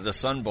 the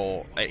Sun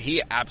Bowl,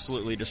 he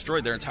absolutely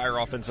destroyed their entire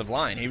offensive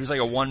line. He was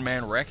like a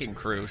one-man wrecking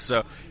crew.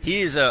 So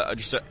he is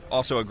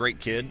also a great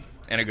kid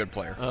and a good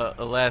player.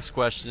 A last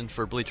question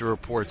for Bleacher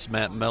Report's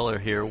Matt Miller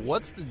here.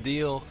 What's the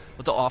deal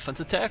with the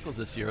offensive tackles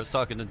this year? I was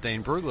talking to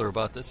Dane Brugler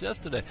about this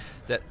yesterday,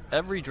 that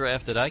every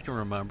draft that I can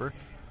remember,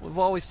 we've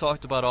always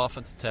talked about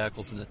offensive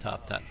tackles in the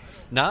top 10.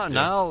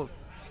 Now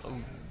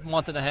a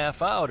month and a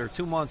half out or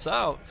 2 months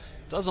out,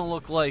 doesn't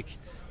look like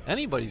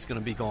anybody's going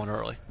to be going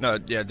early. No,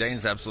 yeah,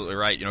 Dane's absolutely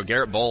right.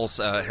 Garrett Bowles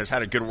has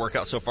had a good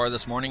workout so far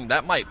this morning.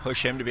 That might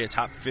push him to be a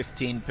top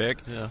 15 pick,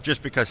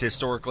 just because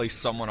historically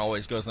someone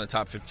always goes in the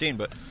top 15.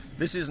 But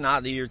this is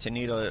not the year to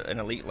need an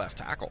elite left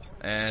tackle,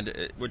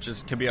 which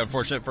can be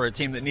unfortunate for a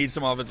team that needs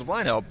some offensive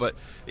line help. But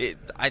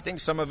I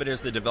think some of it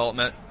is the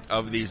development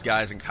of these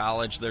guys in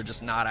college. They're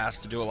just not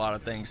asked to do a lot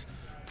of things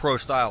pro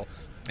style.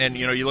 And,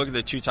 you look at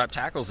the 2 top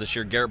tackles this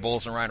year, Garrett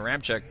Bowles and Ryan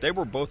Ramczyk, they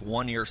were both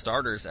one-year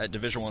starters at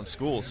Division I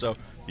schools. So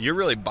you're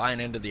really buying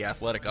into the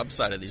athletic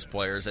upside of these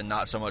players and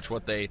not so much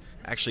what they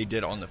actually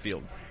did on the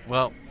field.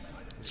 Well,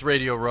 it's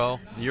Radio Row.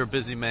 You're a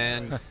busy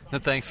man.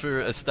 Thanks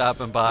for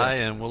stopping by,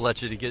 and we'll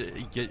let you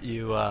get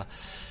you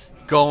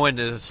going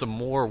to some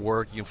more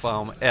work. You can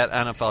follow him at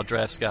NFL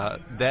Draft Scout.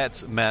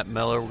 That's Matt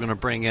Miller. We're going to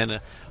bring in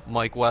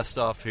Mike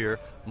Westhoff here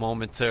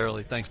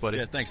momentarily. Thanks, buddy.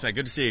 Yeah, thanks, Matt.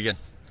 Good to see you again.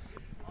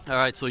 All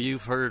right, so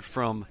you've heard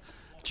from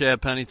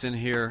Chad Pennington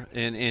here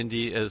in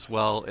Indy, as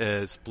well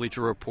as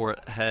Bleacher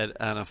Report head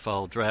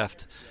NFL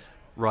draft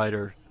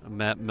writer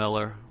Matt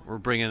Miller. We're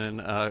bringing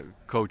in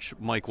Coach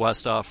Mike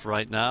Westhoff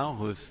right now,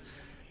 who's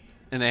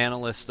an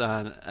analyst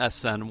on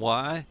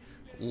SNY,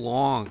 a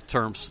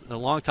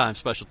long-time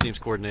special teams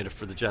coordinator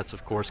for the Jets,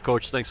 of course.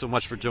 Coach, thanks so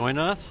much for joining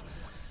us.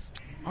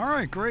 All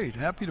right, great.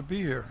 Happy to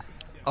be here.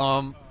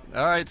 All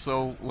right,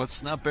 so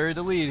let's not bury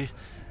the lead.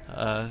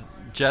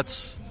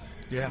 Jets...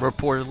 Yeah.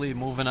 Reportedly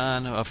moving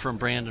on from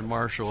Brandon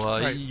Marshall.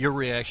 Right. Your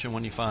reaction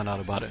when you found out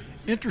about it?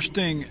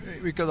 Interesting,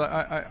 because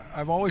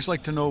I've always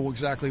liked to know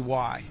exactly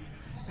why,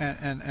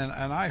 and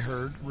I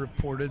heard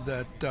reported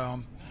that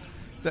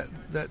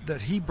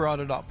he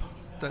brought it up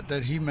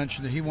that he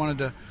mentioned that he wanted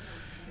to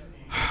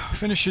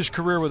finish his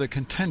career with a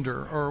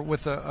contender or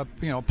with a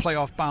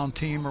playoff-bound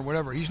team or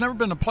whatever. He's never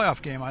been in a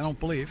playoff game, I don't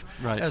believe,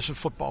 as a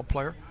football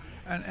player,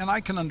 and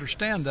I can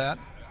understand that.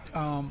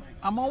 I'm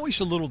always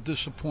a little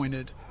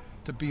disappointed,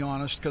 to be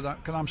honest,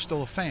 because I'm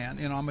still a fan.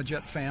 I'm a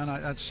Jet fan.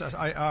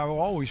 I will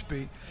always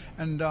be,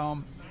 and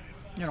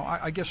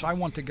I guess I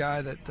want the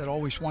guy that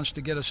always wants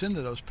to get us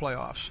into those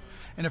playoffs.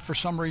 And if for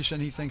some reason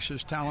he thinks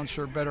his talents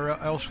are better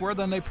elsewhere,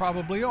 then they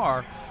probably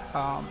are.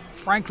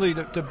 Frankly,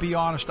 to be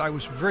honest, I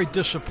was very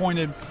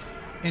disappointed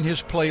in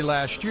his play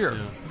last year,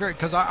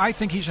 because I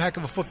think he's a heck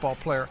of a football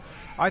player.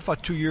 I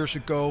thought 2 years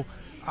ago,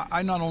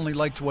 I not only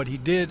liked what he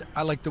did,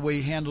 I liked the way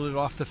he handled it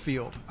off the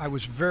field. I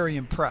was very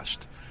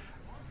impressed.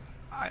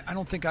 I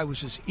don't think I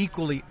was as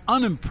equally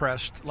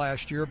unimpressed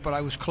last year, but I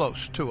was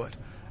close to it.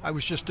 I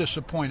was just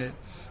disappointed.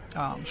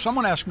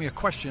 Someone asked me a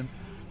question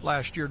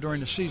last year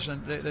during the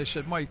season. They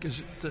said, Mike,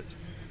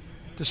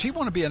 does he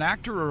want to be an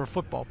actor or a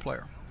football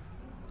player?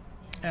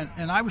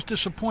 And I was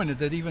disappointed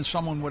that even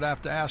someone would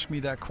have to ask me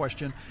that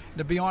question. And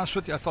to be honest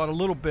with you, I thought a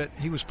little bit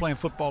he was playing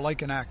football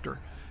like an actor,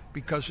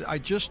 because I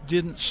just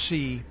didn't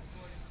see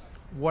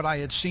what I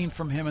had seen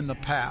from him in the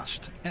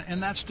past.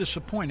 And that's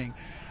disappointing.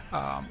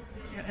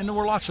 And there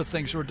were lots of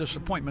things that were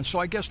disappointments. So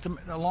I guess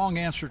the long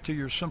answer to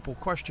your simple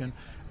question,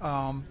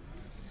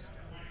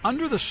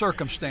 under the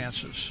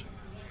circumstances,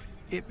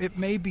 it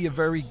may be a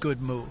very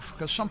good move,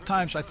 because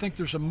sometimes I think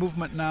there's a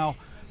movement now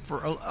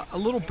for a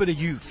little bit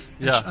of youth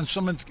and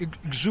some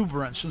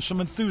exuberance and some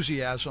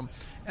enthusiasm,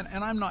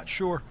 and I'm not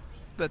sure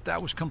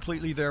that was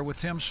completely there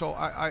with him. So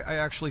I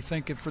actually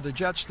think for the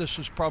Jets, this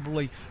is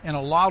probably, in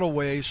a lot of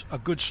ways, a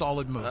good,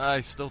 solid move. I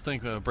still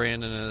think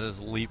Brandon is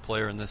an elite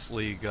player in this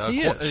league.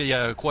 He is.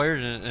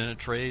 Acquired in a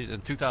trade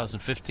in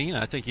 2015.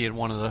 I think he had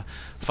one of the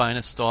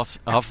finest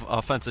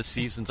offensive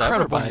seasons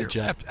ever by a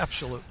Jet.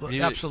 Absolutely.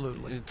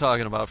 You're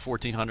talking about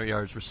 1,400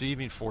 yards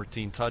receiving,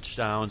 14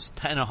 touchdowns,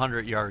 10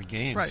 100-yard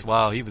games. Right.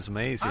 Wow, he was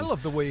amazing. I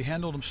love the way he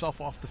handled himself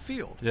off the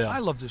field. Yeah. I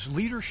loved his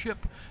leadership,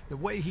 the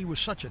way he was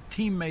such a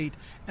teammate,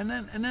 and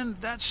then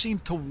that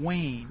seemed to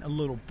wane a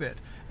little bit.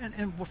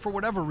 And for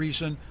whatever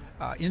reason,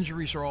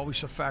 injuries are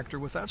always a factor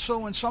with that.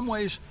 So in some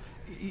ways,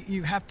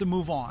 you have to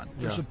move on.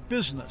 There's a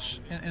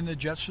business, and the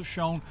Jets have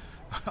shown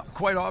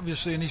quite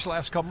obviously in these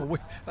last couple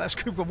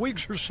of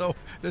weeks or so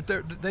that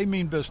they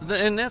mean business.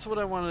 And that's what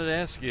I wanted to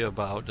ask you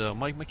about.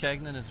 Mike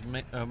Maccagnan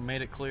has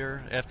made it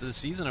clear after the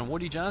season, and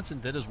Woody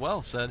Johnson did as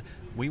well, said,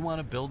 we want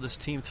to build this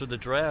team through the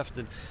draft.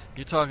 And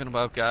you're talking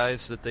about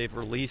guys that they've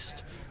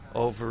released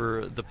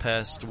over the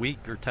past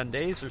week or 10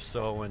 days or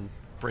so, and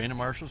Brandon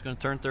Marshall's going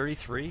to turn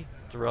 33.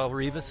 Darrelle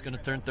Revis is going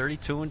to turn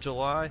 32 in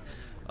July.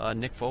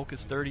 Nick Folk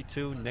is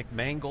 32. Nick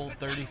Mangold,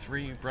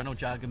 33. Breno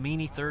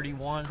Giacomini,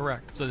 31.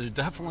 Correct. So there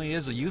definitely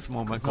is a youth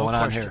movement No going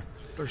on question. here.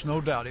 There's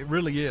no doubt. It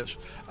really is.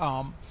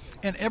 And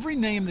every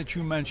name that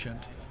you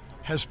mentioned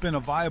has been a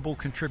viable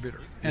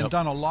contributor and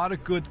done a lot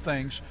of good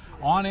things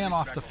on and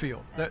off the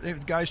field.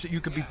 Guys that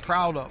you could be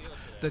proud of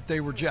that they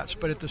were Jets.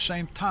 But at the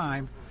same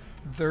time,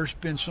 there's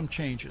been some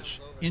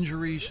changes,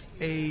 injuries,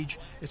 age,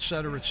 et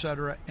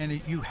cetera,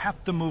 and you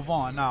have to move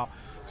on. Now,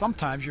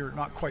 sometimes you're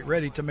not quite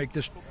ready to make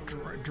this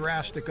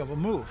drastic of a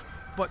move,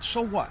 but so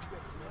what?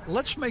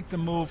 Let's make the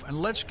move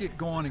and let's get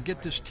going and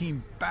get this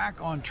team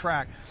back on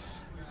track.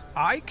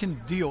 I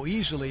can deal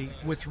easily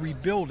with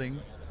rebuilding,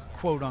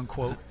 quote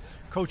unquote.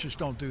 Coaches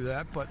don't do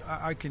that, but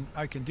I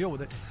can deal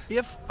with it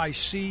if I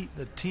see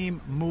the team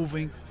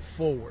moving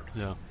forward.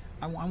 Yeah.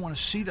 I want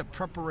to see the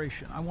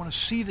preparation. I want to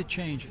see the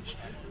changes.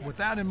 With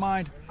that in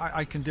mind,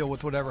 I can deal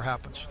with whatever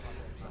happens.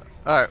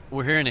 All right,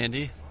 we're here in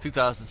Indy,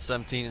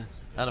 2017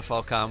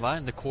 NFL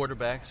Combine. The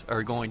quarterbacks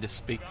are going to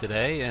speak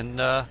today. And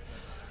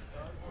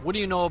what do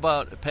you know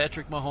about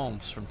Patrick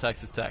Mahomes from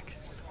Texas Tech?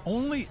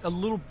 Only a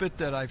little bit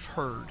that I've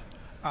heard,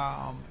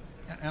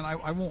 and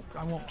I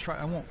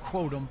won't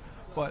quote him,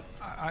 but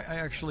I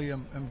actually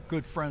am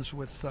good friends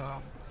with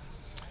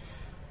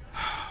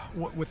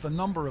a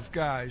number of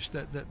guys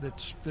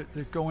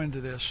that go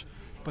into this.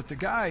 But the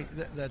guy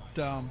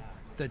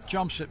that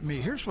jumps at me,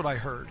 here's what I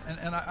heard,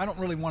 and I don't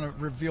really want to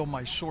reveal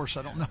my source.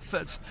 I don't know if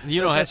that's a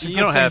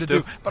good thing to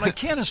do, but I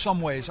can in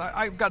some ways.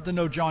 I've got to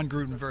know John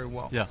Gruden very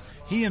well. Yeah.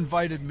 He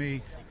invited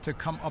me to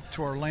come up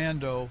to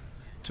Orlando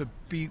to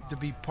be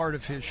part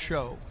of his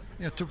show.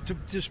 To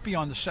just be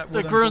on the set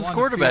with him. Gruden's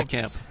quarterback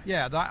camp.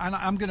 Yeah,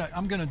 I'm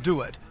gonna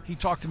do it. He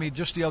talked to me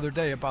just the other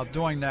day about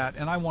doing that,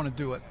 and I want to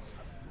do it.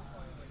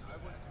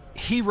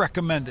 He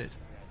recommended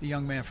the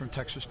young man from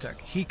Texas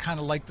Tech. He kind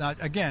of liked that.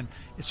 Again,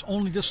 it's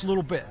only this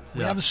little bit.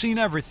 We haven't seen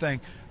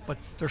everything, but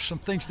there's some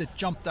things that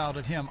jumped out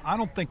at him. I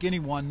don't think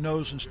anyone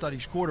knows and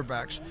studies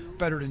quarterbacks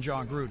better than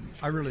John Gruden.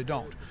 I really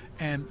don't.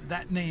 And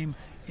that name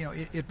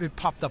it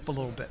popped up a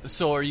little bit.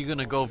 So are you going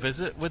to go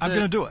visit with I'm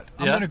going to do it.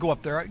 I'm Yeah? going to go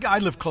up there. I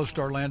live close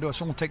to Orlando. It's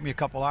going to take me a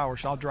couple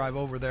hours. So I'll drive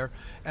over there.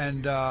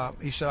 And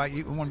he said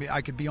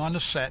I could be on the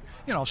set,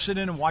 sit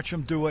in and watch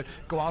them do it,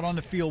 go out on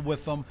the field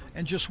with them,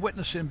 and just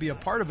witness it and be a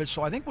part of it.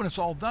 So I think when it's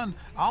all done,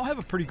 I'll have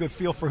a pretty good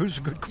feel for who's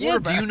a good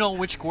quarterback. Yeah, do you know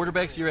which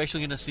quarterbacks you're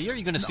actually going to see? Are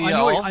you going to see I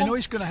all of them? know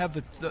he's going to have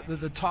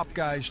the top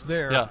guys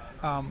there.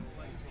 Yeah.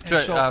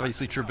 So,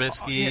 obviously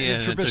Trubisky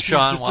and Trubisky,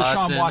 Deshaun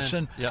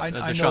Watson. I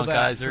know Deshaun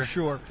that Kaiser. for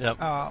sure. Yep.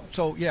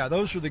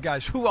 Those are the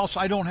guys. Who else?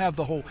 I don't have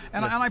the whole,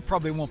 and I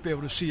probably won't be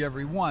able to see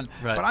every one.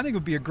 Right. But I think it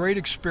would be a great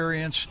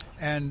experience,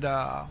 and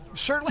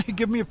certainly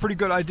give me a pretty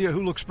good idea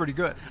who looks pretty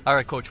good. All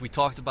right, Coach. We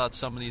talked about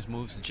some of these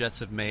moves the Jets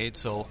have made,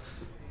 so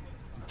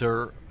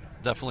they're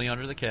definitely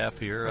under the cap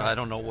here. Right. I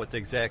don't know what the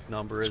exact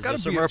number is.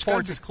 There's some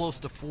reports it's close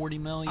to $40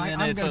 million.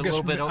 I'm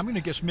going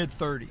to guess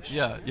mid-30s.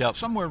 Yeah,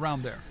 somewhere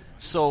around there.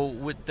 So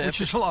with that, which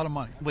is a lot of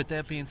money. With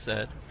that being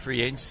said,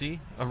 free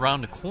agency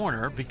around the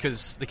corner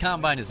because the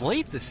combine is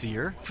late this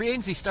year. Free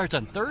agency starts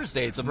on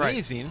Thursday. It's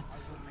amazing.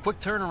 Right. Quick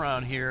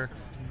turnaround here.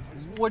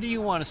 What do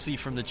you want to see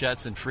from the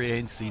Jets in free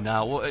agency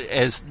now?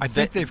 I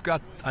think they've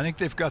got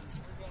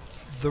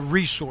the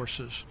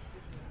resources.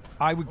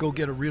 I would go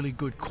get a really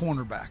good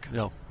cornerback.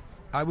 No.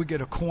 I would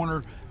get a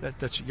corner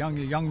that's a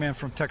young man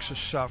from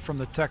Texas, from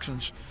the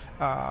Texans,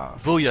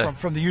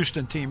 from the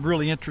Houston team.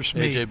 Really interests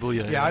me. AJ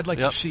Bouye. Yeah, I'd like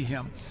to see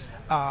him.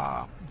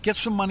 Get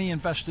some money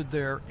invested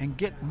there and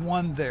get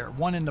one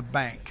in the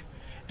bank,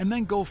 and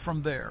then go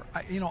from there.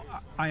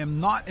 I am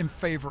not in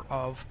favor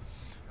of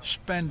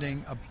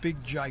spending a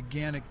big,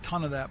 gigantic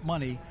ton of that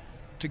money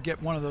to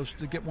get one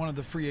of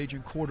the free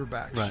agent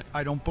quarterbacks. Right.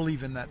 I don't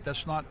believe in that.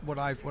 That's not what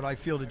I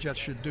feel the Jets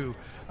should do.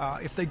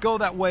 If they go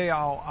that way,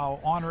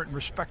 I'll honor it and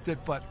respect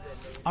it, but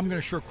I'm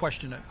going to sure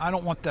question it. I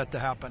don't want that to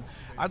happen.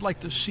 I'd like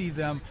to see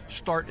them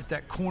start at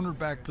that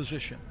cornerback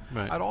position.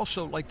 Right. I'd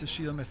also like to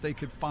see them if they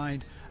could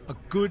find a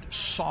good,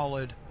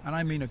 solid, and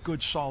I mean a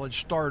good, solid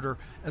starter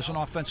as an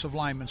offensive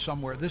lineman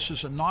somewhere. This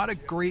is not a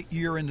great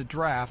year in the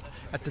draft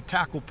at the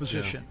tackle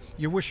position. Yeah.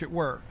 You wish it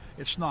were.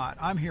 It's not.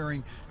 I'm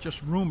hearing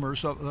just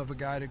rumors of a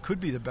guy that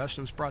could be the best.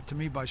 It was brought to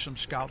me by some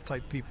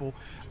scout-type people,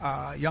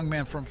 young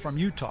man from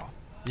Utah.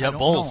 Yeah,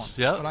 Bowles.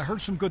 Yeah, but I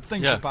heard some good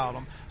things about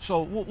him.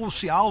 So we'll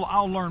see.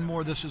 I'll learn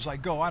more of this as I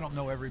go. I don't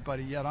know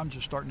everybody yet. I'm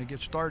just starting to get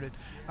started,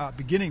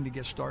 beginning to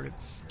get started.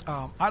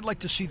 I'd like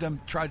to see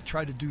them try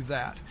to do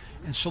that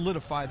and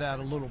solidify that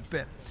a little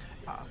bit.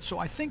 So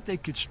I think they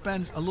could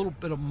spend a little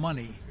bit of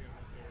money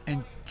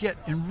and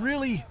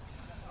really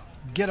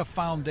get a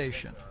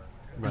foundation,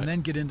 and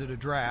then get into the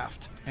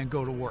draft and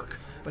go to work.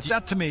 But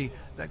that, to me,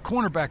 that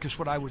cornerback is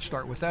what I would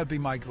start with. That would be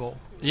my goal.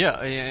 Yeah,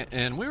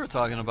 and we were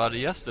talking about it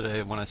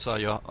yesterday when I saw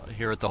you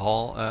here at the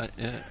hall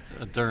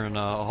during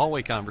a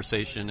hallway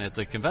conversation at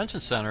the convention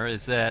center,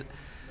 is that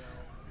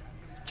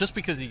just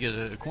because you get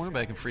a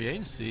cornerback in free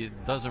agency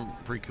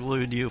doesn't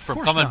preclude you from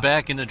coming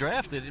back in the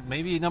draft.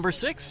 Maybe number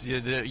 6.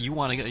 You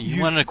want a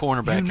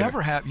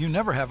cornerback. You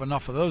never have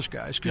enough of those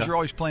guys because you're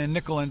always playing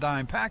nickel and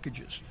dime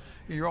packages.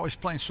 You're always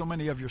playing so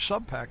many of your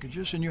sub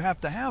packages, and you have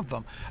to have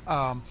them.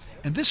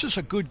 And this is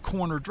a good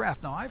corner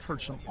draft. Now, I've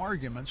heard some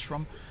arguments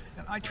from,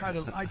 and I try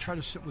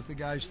to sit with the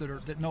guys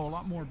that know a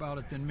lot more about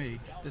it than me,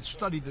 that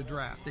study the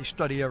draft. They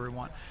study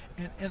everyone,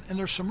 and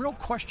there's some real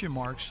question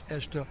marks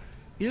as to,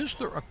 is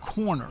there a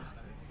corner?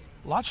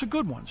 Lots of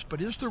good ones, but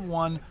is there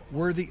one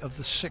worthy of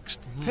the 6th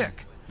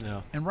pick?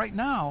 Yeah. And right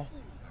now,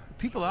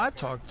 people that I've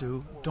talked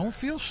to don't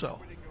feel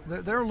so.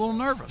 They're a little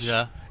nervous.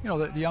 Yeah.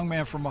 The young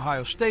man from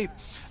Ohio State,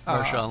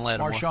 Marshawn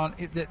Lattimore.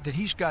 That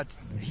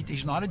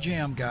he's not a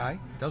jam guy,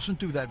 doesn't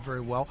do that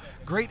very well.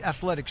 Great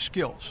athletic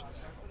skills.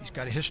 He's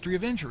got a history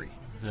of injury.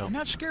 Yep. And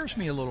that scares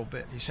me a little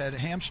bit. He's had a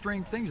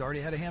hamstring thing. He's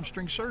already had a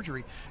hamstring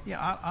surgery.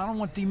 I don't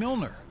want D.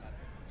 Milner,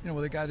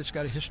 with a guy that's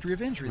got a history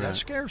of injury. Right. That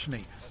scares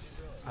me.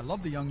 I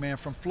love the young man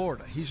from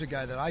Florida. He's a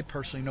guy that I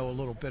personally know a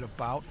little bit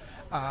about.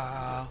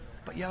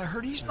 But yet I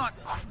heard he's not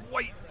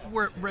quite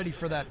ready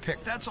for that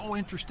pick. That's all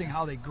interesting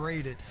how they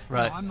grade it.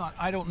 Right.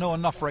 I don't know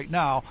enough right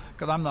now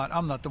because I'm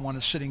not the one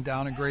that's sitting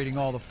down and grading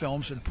all the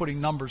films and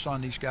putting numbers on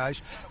these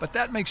guys. But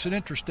that makes it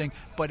interesting.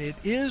 But it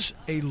is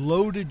a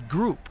loaded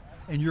group,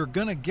 and you're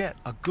going to get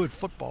a good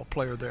football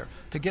player there.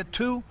 To get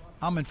 2,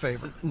 I'm in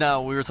favor.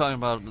 Now, we were talking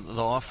about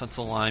the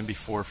offensive line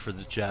before for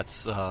the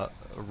Jets.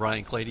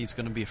 Ryan Clady's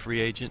going to be a free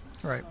agent.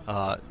 Right.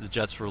 The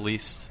Jets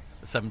released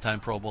a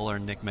 7-time Pro Bowler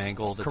Nick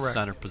Mangold at the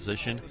center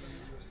position.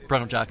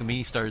 Breno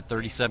Giacomini started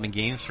 37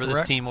 games for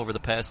this team over the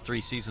past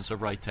 3 seasons at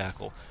right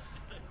tackle.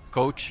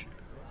 Coach,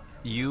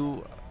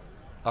 you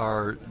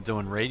are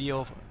doing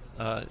radio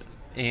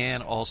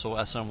and also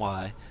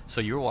SNY,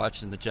 so you're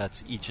watching the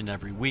Jets each and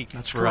every week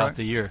throughout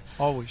the year.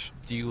 Always.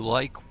 Do you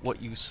like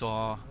what you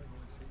saw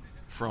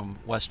from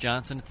Wes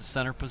Johnson at the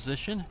center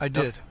position? I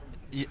did.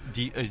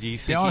 Do you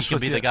think he can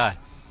be the guy?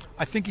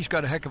 I think he's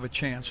got a heck of a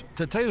chance.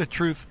 To tell you the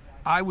truth,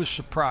 I was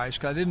surprised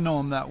because I didn't know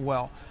him that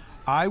well.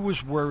 I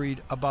was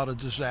worried about a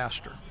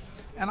disaster.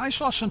 And I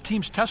saw some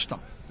teams test him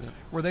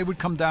where they would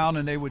come down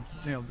and they would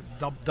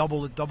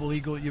double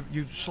eagle.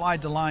 You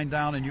slide the line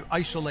down and you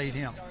isolate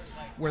him.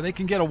 where they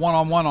can get a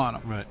one-on-one on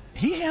him. Right.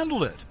 He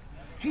handled it.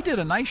 He did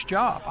a nice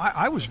job.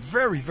 I was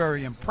very,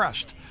 very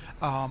impressed.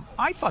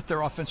 I thought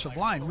their offensive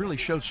line really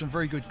showed some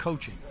very good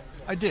coaching.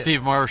 I did.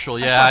 Steve Marshall,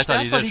 I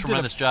thought he did a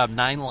tremendous job.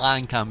 9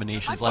 line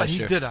combinations last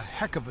year. He did a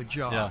heck of a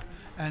job. Yeah.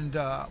 And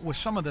with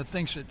some of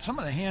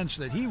the hands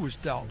that he was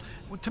dealt,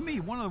 to me,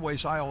 one of the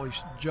ways I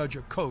always judge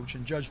a coach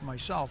and judge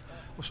myself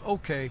was,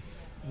 okay,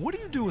 what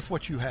do you do with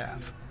what you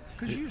have?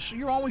 Because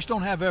you always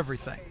don't have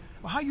everything.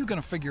 Well, how are you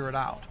going to figure it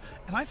out?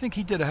 And I think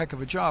he did a heck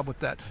of a job with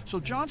that.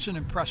 So Johnson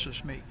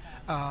impresses me.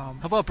 How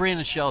about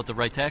Brandon Shell at the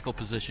right tackle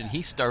position?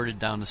 He started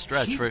down the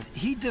stretch.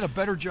 He did a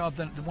better job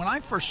than when I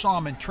first saw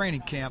him in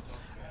training camp.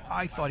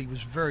 I thought he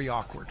was very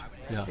awkward.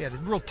 Yeah. He had a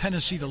real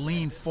tendency to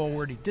lean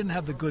forward. He didn't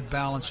have the good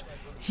balance.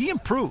 He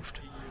improved.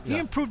 He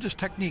improved his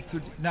technique.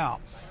 Now,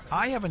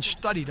 I haven't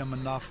studied him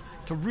enough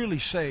to really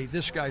say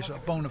this guy's a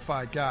bona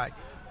fide guy.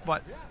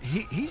 But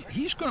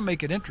he's going to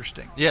make it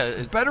interesting.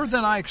 Yeah, better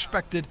than I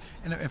expected.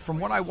 And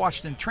from what I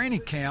watched in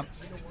training camp,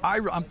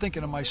 I'm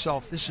thinking to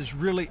myself, this is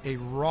really a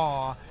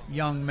raw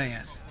young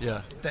man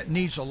that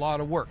needs a lot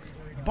of work.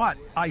 But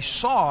I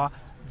saw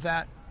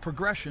that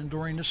progression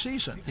during the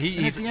season.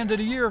 And at the end of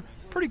the year,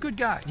 pretty good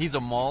guy. He's a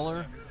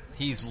mauler.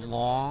 He's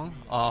long.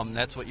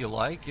 That's what you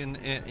like. And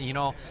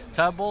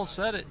Todd Bowles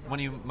said it when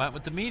he met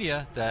with the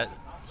media that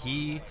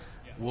he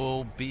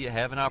will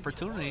have an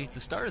opportunity to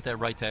start at that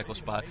right tackle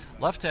spot.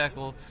 Left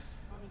tackle,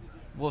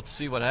 we'll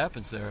see what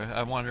happens there.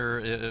 I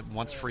wonder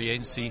once free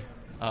agency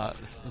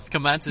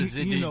commences,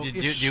 do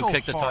you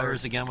kick the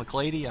tires again with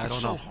Clady? I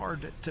don't know. It's so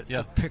hard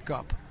to pick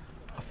up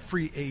a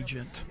free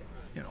agent,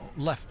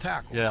 left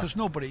tackle, because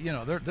nobody,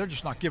 they're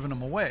just not giving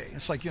them away.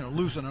 It's like,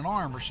 losing an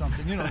arm or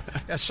something.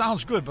 That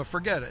sounds good, but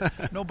forget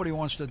it. Nobody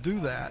wants to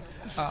do that.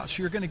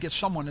 So you're going to get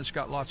someone that's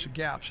got lots of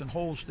gaps and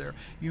holes there.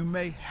 You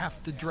may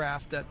have to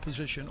draft that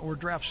position or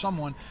draft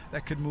someone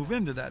that could move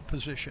into that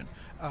position.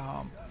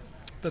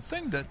 The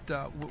thing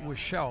that with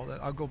Shell,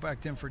 that I'll go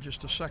back to him for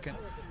just a second,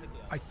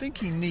 I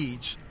think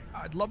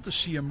I'd love to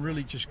see him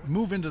really just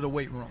move into the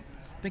weight room.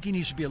 I think he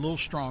needs to be a little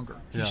stronger.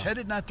 He's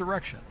headed in that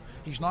direction.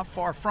 He's not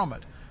far from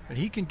it. But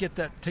he can take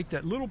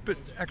that little bit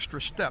extra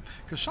step,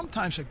 because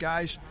sometimes the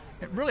guys,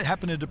 it really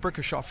happened to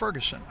D'Brickashaw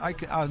Ferguson.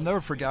 I'll never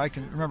forget. I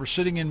can remember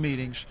sitting in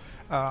meetings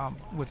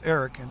with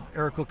Eric, and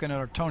Eric looking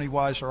at Tony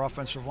Wise, our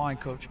offensive line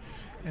coach,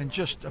 and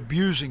just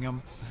abusing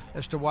him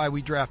as to why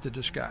we drafted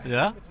this guy.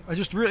 Yeah,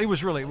 it really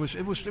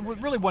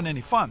wasn't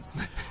any fun.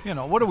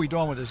 What are we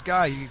doing with this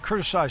guy? You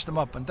criticized him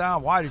up and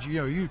down. Why did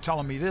you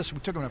telling me this? We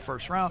took him in the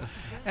first round,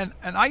 and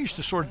I used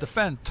to sort of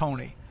defend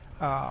Tony.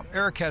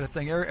 Eric had a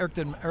thing. Eric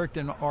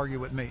didn't argue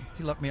with me.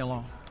 He left me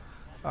alone.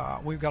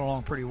 We got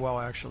along pretty well,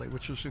 actually,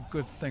 which was a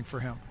good thing for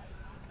him.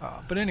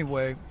 But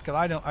anyway,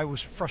 because I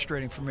was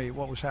frustrating for me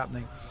what was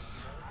happening.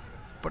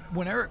 But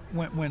when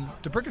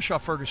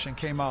D'Brickashaw Ferguson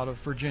came out of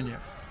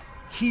Virginia,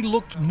 he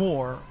looked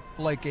more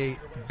like a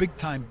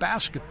big-time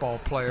basketball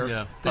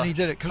player than he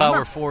did it.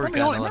 Power forward.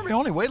 Remember, he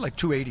only weighed like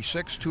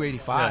 286,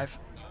 285.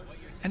 Yeah.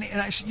 And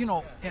I said,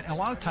 and a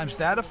lot of times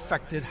that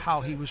affected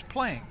how he was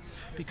playing,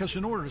 because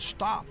in order to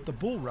stop the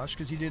bull rush,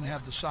 because he didn't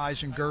have the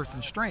size and girth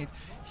and strength,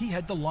 he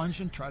had to lunge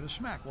and try to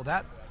smack. Well,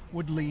 that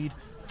would lead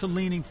to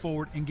leaning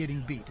forward and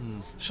getting beat.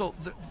 So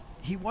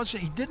he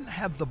didn't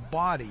have the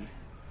body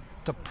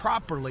to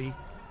properly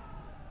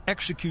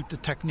execute the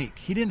technique.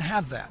 He didn't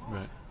have that.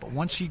 Right. But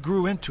once he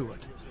grew into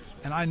it,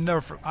 and I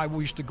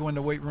used to go in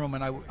the weight room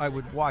and I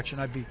would watch,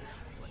 and I'd be,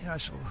 I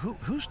said,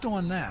 who's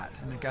doing that?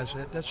 And the guy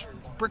said, that's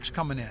Brick's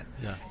coming in.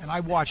 Yeah. And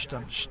I watched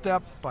him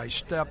step by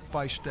step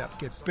by step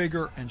get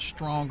bigger and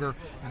stronger,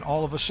 and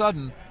all of a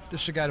sudden,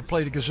 this is a guy that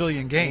played a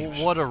gazillion games.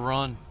 What a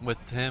run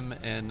with him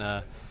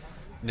and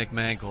Nick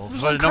Mangold.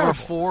 Number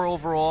 4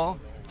 overall,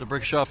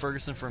 D'Brickashaw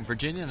Ferguson from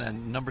Virginia, and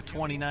then number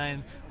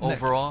 29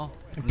 overall.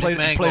 He played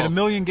a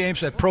million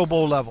games at Pro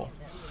Bowl level.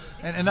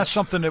 And that's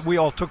something that we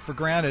all took for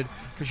granted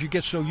because you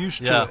get so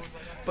used to it.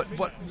 But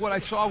what I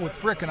saw with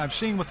Brick, and I've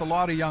seen with a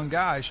lot of young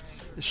guys,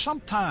 is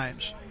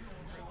sometimes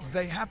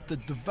they have to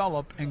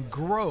develop and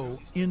grow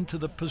into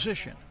the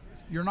position.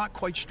 You're not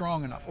quite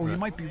strong enough, or you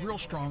might be real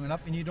strong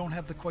enough and you don't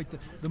have quite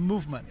the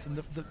movement and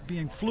the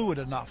being fluid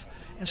enough.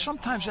 And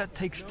sometimes that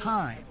takes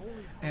time.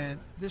 And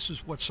this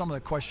is what some of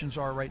the questions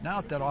are right now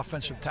at that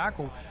offensive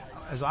tackle.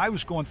 As I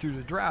was going through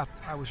the draft,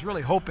 I was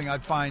really hoping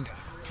I'd find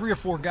 3 or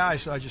 4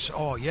 guys that I just said,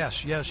 oh,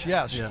 yes. Yeah.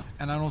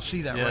 And I don't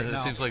see that right now. Yeah,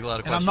 that seems like a lot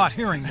of questions. And I'm not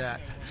hearing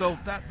that. So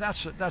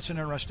that's an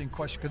interesting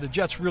question, because the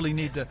Jets really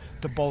need to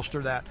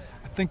bolster that.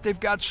 I think they've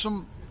got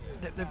some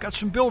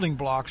building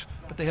blocks,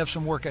 but they have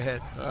some work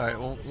ahead. All right,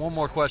 well, one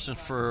more question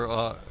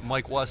for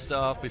Mike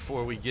Westhoff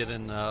before we get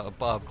in.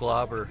 Bob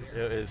Glauber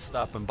is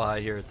stopping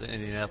by here at the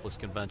Indianapolis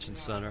Convention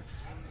Center.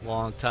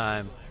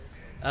 Long-time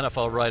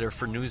NFL writer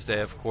for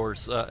Newsday, of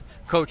course.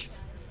 Coach,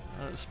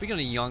 speaking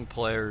of young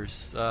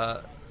players,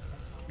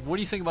 what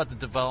do you think about the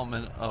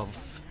development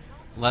of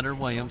Leonard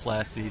Williams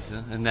last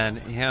season, and then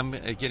him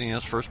getting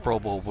his first Pro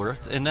Bowl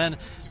berth? And then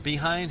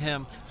behind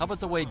him, how about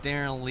the way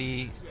Darren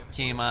Lee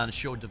came on and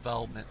showed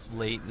development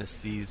late in the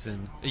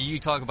season? You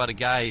talk about a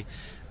guy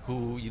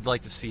who you'd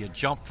like to see a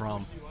jump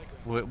from.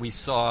 We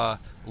saw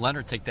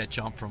Leonard take that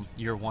jump from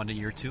year 1 to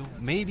year 2.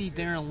 Maybe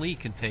Darren Lee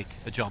can take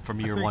a jump from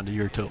year 1 to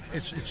year 2.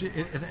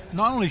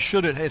 Not only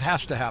should it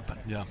has to happen.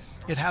 Yeah.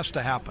 It has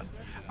to happen.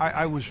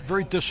 I was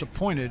very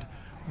disappointed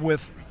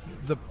with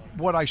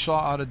what I saw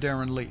out of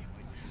Darren Lee.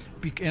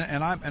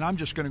 And I'm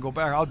just going to go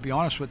back. I'll be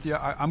honest with you.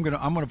 I'm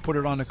going to put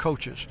it on the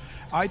coaches.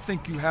 I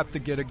think you have to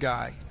get a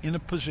guy in a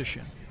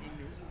position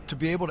to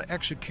be able to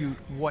execute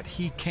what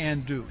he can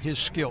do, his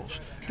skills.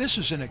 This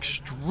is an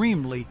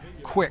extremely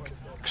quick,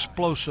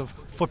 explosive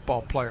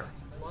football player,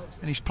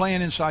 and he's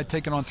playing inside,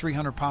 taking on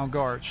 300-pound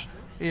guards.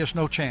 He has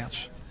no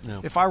chance. No.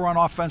 If I run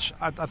offense,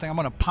 I think I'm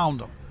going to pound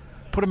him.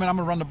 Put him in. I'm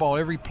going to run the ball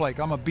every play. I'm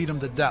going to beat him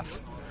to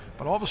death.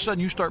 But all of a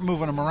sudden, you start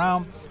moving him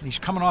around, and he's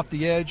coming off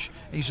the edge,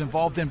 and he's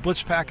involved in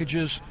blitz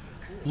packages.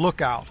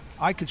 Look out.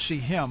 I could see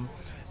him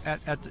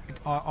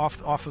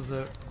off of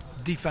the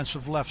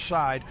defensive left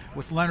side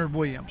with Leonard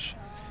Williams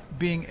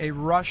being a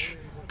rush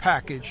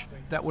package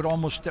that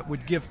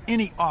would give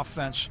any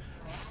offense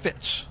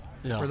fits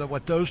for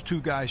what those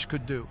two guys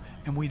could do.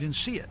 And we didn't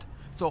see it.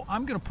 So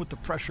I'm going to put the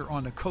pressure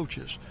on the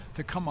coaches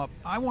to come up.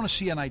 I want to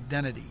see an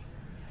identity.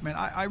 I mean,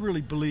 I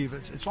really believe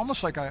it's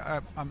almost like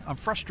I'm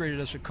frustrated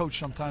as a coach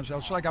sometimes.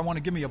 It's like I want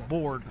to give me a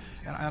board,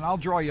 and I'll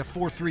draw you a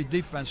 4-3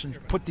 defense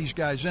and put these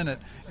guys in it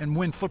and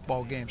win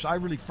football games. I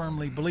really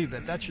firmly believe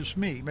that. That's just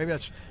me. Maybe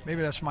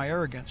that's my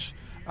arrogance.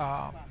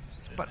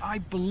 But I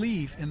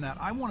believe in that.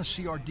 I want to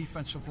see our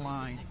defensive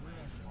line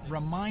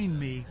remind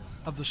me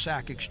of the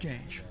sack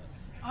exchange.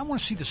 I want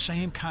to see the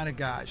same kind of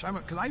guys.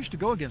 Because I used to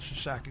go against the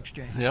sack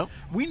exchange. Yep.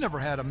 We never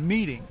had a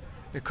meeting.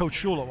 Coach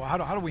Shula, well,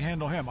 how do we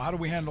handle him? How do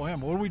we handle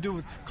him? What do we do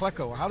with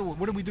Klecko?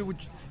 What do we do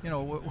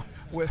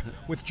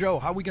with Joe?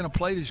 How are we going to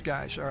play these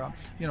guys?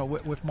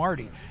 With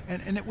Marty,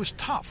 and it was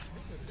tough.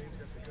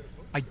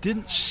 I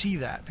didn't see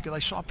that because I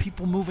saw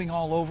people moving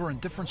all over in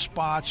different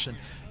spots, and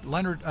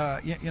Leonard,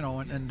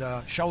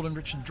 and Sheldon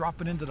Richardson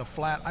dropping into the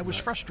flat. I was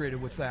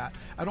frustrated with that.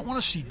 I don't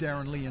want to see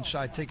Darren Lee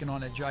inside taking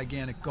on that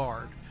gigantic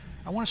guard.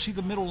 I want to see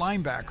the middle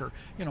linebacker.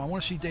 I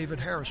want to see David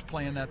Harris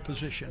playing that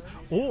position,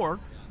 or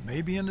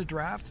maybe in the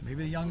draft,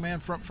 maybe a young man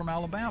from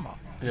Alabama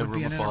would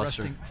be an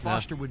interesting.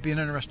 Foster would be an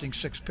interesting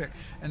 6th pick,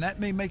 and that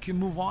may make you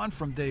move on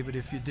from David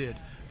if you did.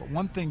 But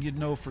one thing you'd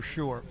know for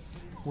sure: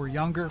 we're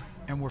younger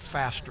and we're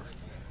faster,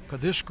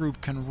 because this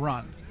group can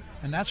run,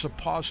 and that's a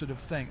positive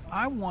thing.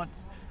 I want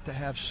to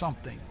have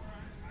something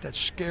that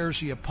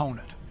scares the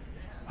opponent.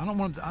 I don't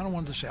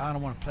want to say I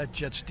don't want to play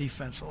Jets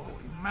defense. Holy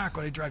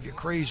mackerel, they drive you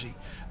crazy.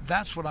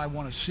 That's what I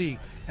want to see.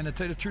 And to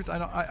tell you the truth,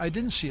 I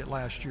didn't see it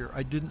last year.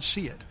 I didn't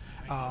see it.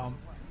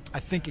 I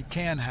think it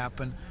can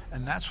happen,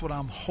 and that's what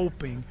I'm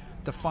hoping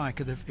to find.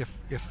 Because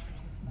if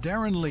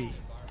Darren Lee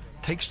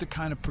takes the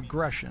kind of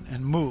progression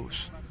and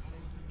moves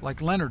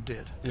like Leonard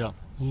did,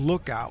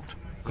 look out.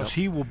 Because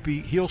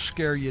he'll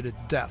scare you to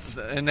death.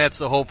 And that's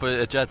the hope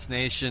of Jets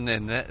Nation,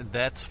 and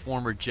that's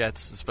former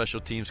Jets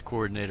special teams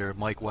coordinator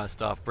Mike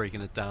Westhoff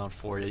breaking it down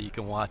for you. You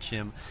can watch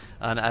him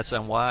on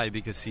SNY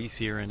because he's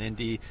here in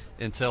Indy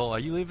until, are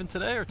you leaving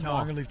today or tomorrow?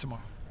 No, I'm going to leave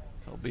tomorrow.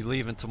 He'll be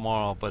leaving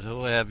tomorrow, but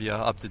he'll have you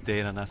up to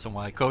date on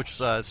SNY.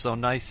 Coach, so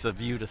nice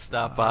of you to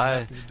stop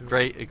by.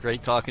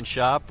 Great talking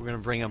shop. We're going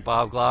to bring in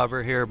Bob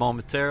Glauber here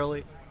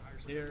momentarily.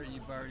 Here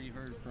you've already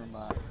heard from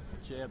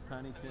Chad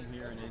Pennington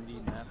here in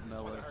Indy, Matt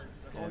Miller.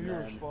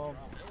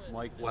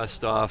 Mike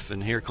Westhoff,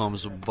 and here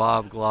comes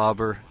Bob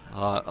Glauber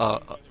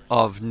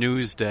of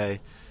Newsday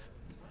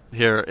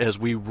here as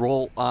we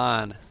roll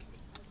on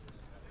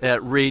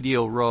at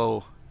Radio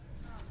Row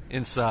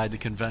inside the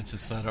convention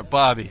center.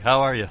 Bobby,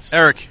 how are you?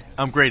 Eric,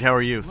 I'm great. How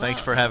are you?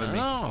 Thanks for having me.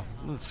 Oh,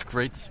 it's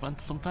great to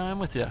spend some time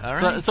with you. All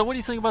right. So what do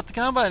you think about the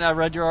Combine? I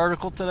read your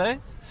article today.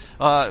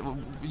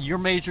 Your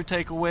major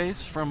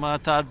takeaways from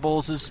Todd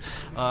Bowles'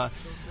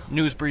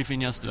 news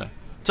briefing yesterday.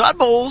 Todd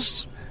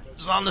Bowles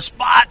is on the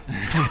spot.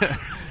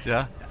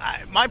 Yeah.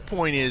 My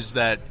point is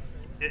that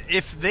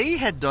if they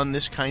had done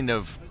this kind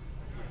of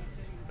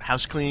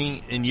house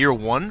cleaning in year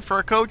 1 for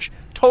a coach,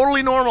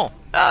 totally normal.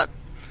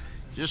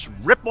 Just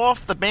rip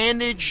off the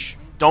bandage,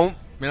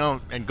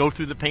 and go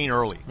through the pain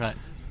early. Right.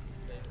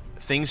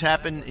 Things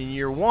happen in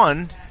year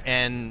 1,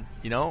 and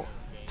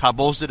Todd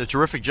Bowles did a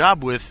terrific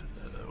job with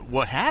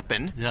what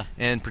happened,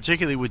 and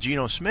particularly with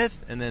Geno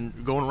Smith, and then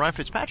going to Ryan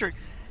Fitzpatrick.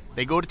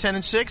 They go to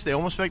 10-6. They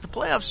almost make the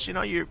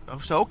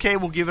playoffs. Okay,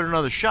 we'll give it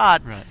another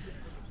shot. Right.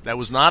 That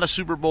was not a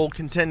Super Bowl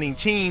contending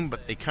team,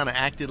 but they kind of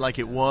acted like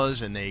it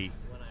was, and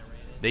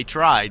they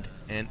tried,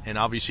 and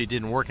obviously it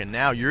didn't work. And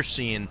now you're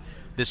seeing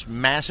this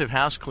massive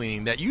house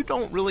cleaning that you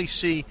don't really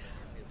see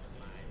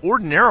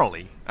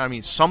ordinarily. I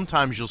mean,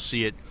 sometimes you'll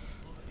see it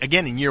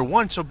again in year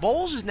 1. So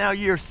Bowles is now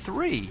year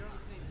 3.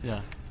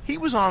 Yeah. He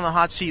was on the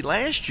hot seat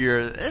last year.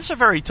 It's a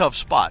very tough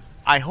spot.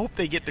 I hope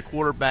they get the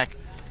quarterback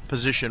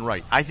position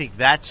right. I think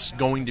that's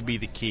going to be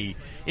the key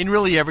in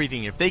really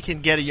everything. If they can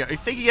get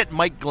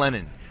Mike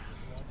Glennon,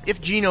 if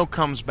Geno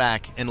comes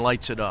back and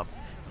lights it up,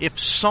 if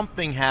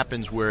something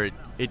happens where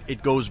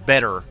it goes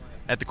better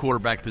at the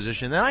quarterback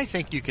position, then I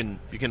think you can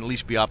at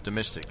least be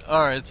optimistic.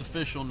 All right, it's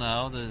official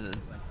now. The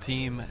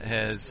team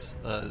has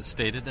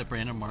stated that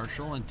Brandon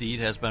Marshall indeed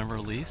has been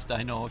released.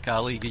 I know a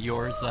colleague of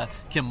yours,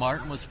 Kim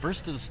Martin, was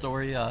first to the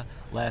story last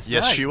night.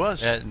 Yes, she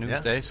was. At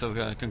Newsday,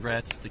 so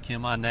congrats to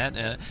Kim on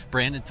that.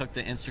 Brandon took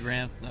to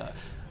Instagram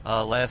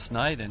last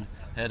night and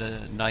had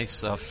a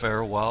nice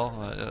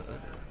farewell.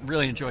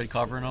 Really enjoyed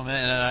covering him,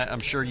 and I'm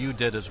sure you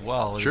did as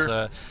well.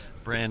 Sure.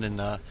 Brandon,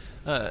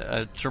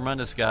 a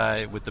tremendous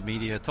guy with the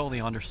media,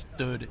 totally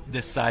understood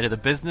this side of the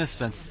business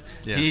since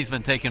he's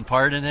been taking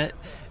part in it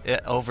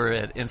over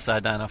at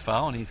Inside the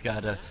NFL, and he's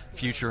got a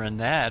future in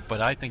that.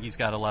 But I think he's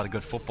got a lot of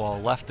good football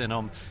left in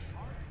him.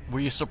 Were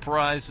you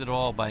surprised at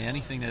all by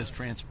anything that has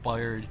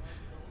transpired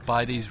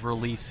by these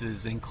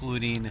releases,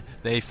 including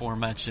the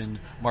aforementioned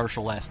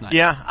Marshall last night?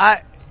 Yeah,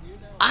 I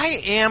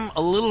am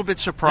a little bit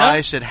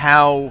surprised at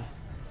how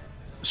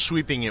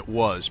sweeping it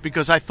was,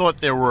 because I thought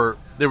there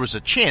was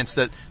a chance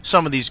that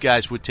some of these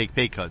guys would take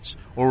pay cuts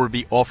or would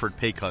be offered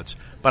pay cuts.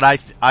 But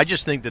I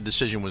just think the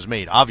decision was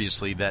made,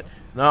 obviously, that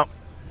no,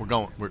 we're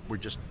going. We're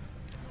just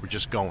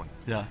going.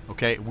 Yeah.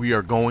 Okay, we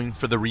are going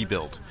for the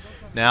rebuild.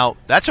 Now,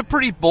 that's a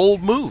pretty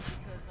bold move.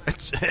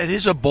 It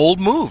is a bold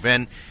move,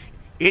 and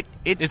it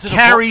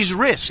carries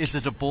risk. Is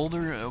it a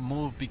bolder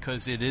move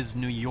because it is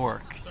New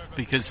York?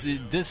 Because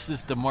this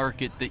is the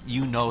market that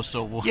you know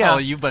so well. Yeah.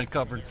 You've been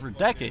covered for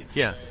decades.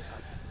 Yeah.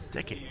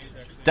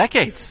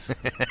 Decades.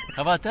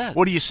 How about that?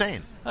 What are you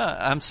saying?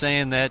 I'm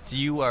saying that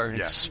you are an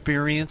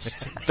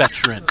experienced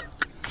veteran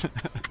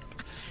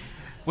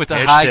with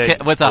a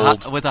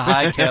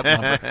high cap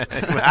number.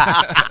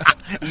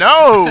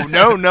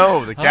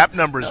 No. The cap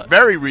number is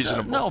very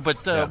reasonable. No,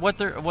 but what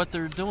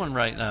they're doing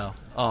right now,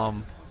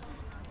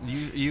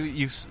 you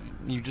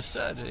just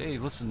said, hey,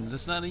 listen,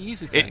 this is not an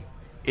easy thing.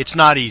 It's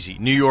not easy.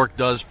 New York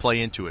does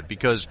play into it,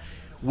 because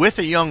with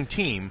a young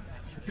team,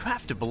 you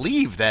have to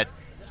believe that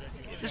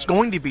it's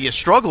going to be a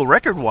struggle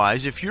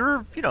record-wise. If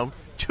you're,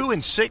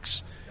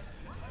 2-6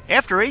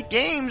 after 8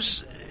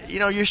 games,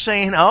 you're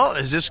saying, oh,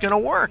 is this going to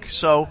work?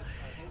 So,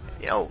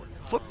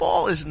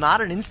 football is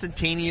not an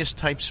instantaneous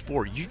type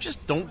sport. You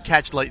just don't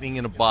catch lightning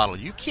in a bottle.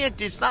 You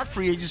can't. It's not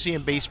free agency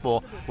in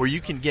baseball where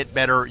you can get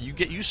better.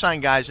 You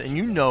sign guys and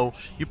you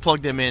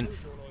plug them in.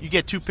 You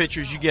get 2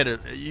 pitchers. You get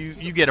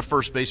a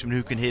first baseman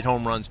who can hit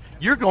home runs.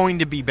 You're going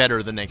to be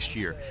better the next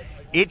year.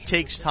 It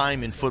takes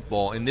time in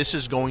football, and this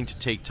is going to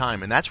take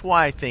time. And that's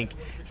why I think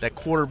that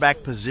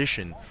quarterback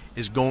position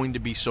is going to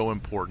be so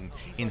important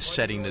in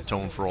setting the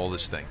tone for all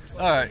this thing.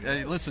 All right.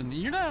 Hey, listen,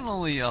 you're not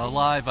only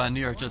live on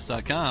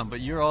NewYorkJets.com, but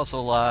you're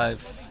also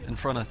live in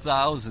front of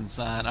thousands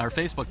on our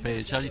Facebook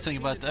page. How do you think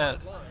about that?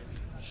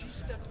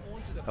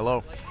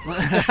 Hello.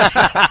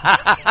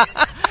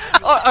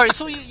 All right.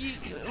 So,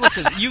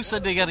 listen, you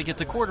said they got to get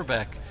the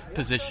quarterback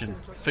position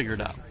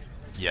figured out.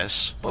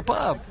 Yes. But,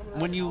 Bob,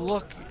 when you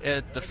look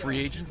at the free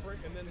agent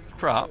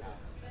crop,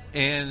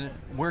 and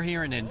we're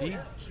here in Indy,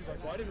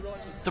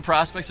 the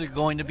prospects are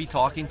going to be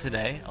talking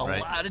today. A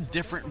lot of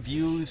different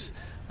views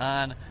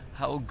on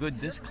how good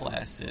this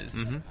class is.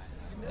 Mm-hmm.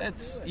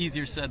 That's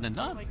easier said than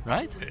done,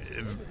 right?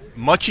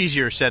 Much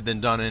easier said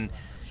than done. And,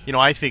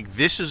 I think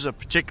this is a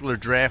particular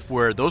draft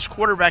where those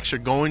quarterbacks are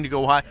going to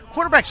go high.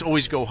 Quarterbacks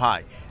always go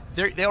high.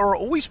 They are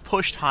always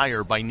pushed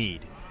higher by need.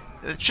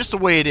 It's just the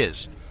way it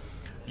is.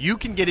 You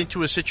can get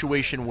into a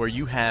situation where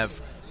you have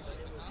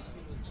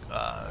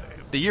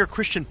the year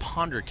Christian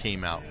Ponder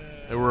came out,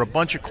 there were a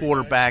bunch of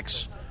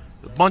quarterbacks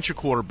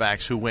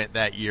who went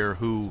that year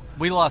who...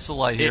 We lost the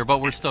light here, but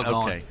we're still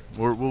going. Okay,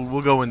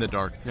 we'll go in the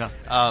dark. Yeah.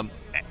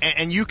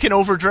 And you can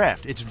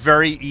overdraft. It's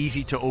very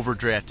easy to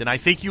overdraft. And I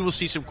think you will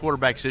see some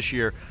quarterbacks this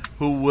year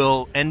who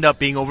will end up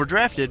being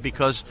overdrafted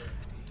because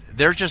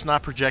they're just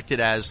not projected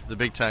as the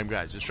big-time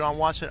guys. Deshaun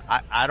Watson,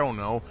 I don't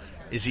know.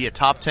 Is he a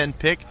top 10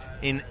 pick?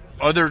 In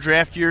other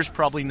draft years,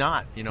 probably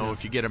not.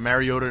 If you get a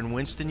Mariota and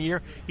Winston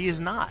year, he is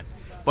not.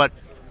 But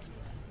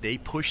they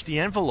push the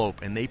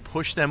envelope, and they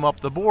push them up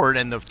the board,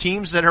 and the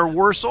teams that are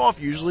worse off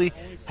usually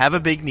have a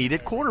big need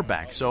at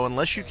quarterback. So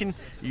unless you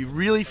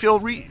really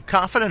feel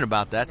confident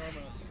about that,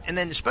 and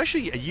then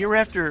especially a year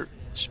after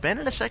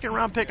spending a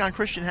second-round pick on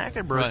Christian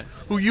Hackenberg,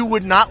 who you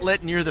would not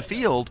let near the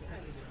field,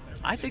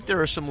 I think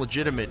there are some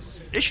legitimate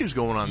issues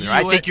going on there.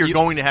 I think you're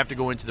going to have to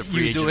go into the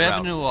free agent route. You do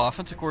have a new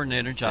offensive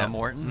coordinator, John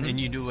Morton, and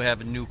you do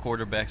have a new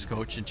quarterbacks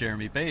coach in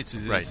Jeremy Bates,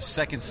 who's his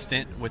second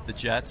stint with the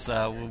Jets.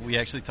 We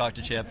actually talked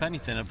to Chad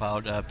Pennington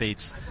about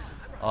Bates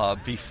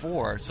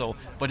before. So,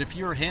 but if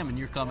you're him and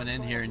you're coming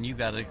in here and you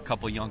got a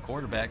couple young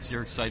quarterbacks,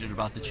 you're excited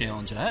about the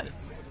challenge ahead.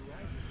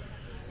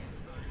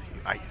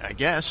 I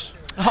guess.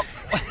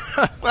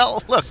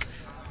 Well, look,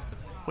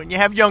 when you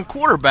have young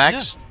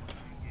quarterbacks,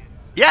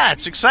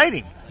 it's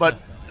exciting. But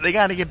they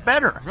got to get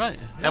better. Right.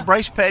 Yeah. Now,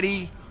 Bryce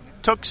Petty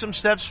took some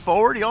steps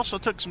forward. He also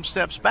took some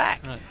steps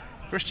back. Right.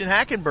 Christian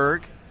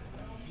Hackenberg,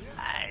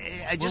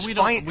 I just we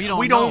don't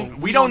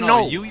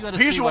know. You got to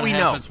Here's see what we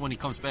happens know when he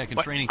comes back in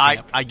training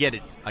camp. I get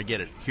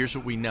it. Here's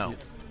what we know.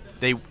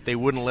 They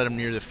wouldn't let him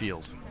near the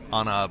field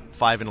on a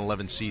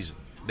 5-11 season.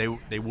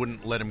 They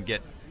wouldn't let him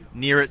get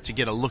near it to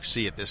get a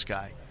look-see at this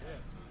guy.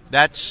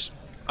 That's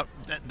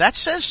that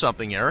says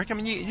something, Eric. I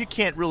mean, you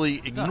can't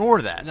really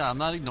ignore that. No, I'm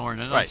not ignoring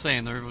it. Right. I'm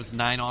saying there was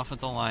 9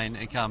 offensive line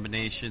and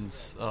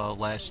combinations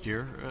last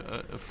year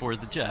for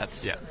the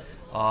Jets. Yeah.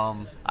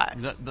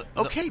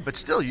 Okay, but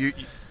still, you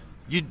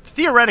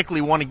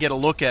theoretically want to get a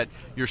look at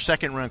your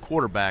second-round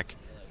quarterback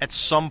at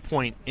some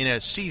point in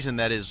a season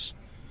that is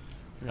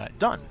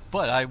done.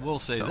 But I will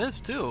say this,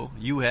 too.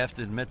 You have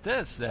to admit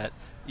this, that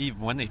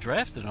even when they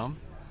drafted him,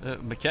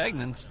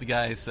 McCagnon's the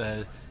guy who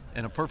said,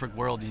 in a perfect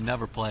world, you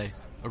never play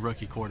a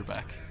rookie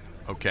quarterback.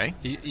 Okay.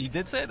 He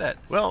did say that.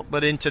 Well,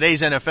 but in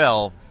today's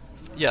NFL...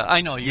 Yeah,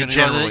 I know. You're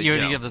going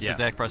to give this to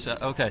Dak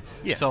Prescott. Okay.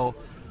 Yeah. So,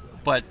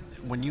 but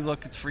when you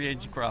look at the free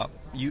agent crop,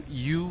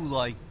 you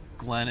like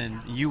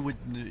Glennon, you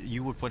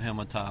would put him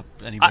on top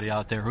of anybody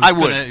out there who's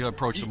going to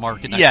approach the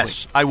market next week.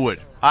 Yes, I would.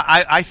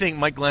 I think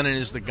Mike Glennon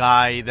is the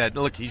guy that,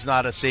 look, he's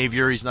not a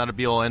savior. He's not a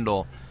be-all,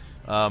 end-all.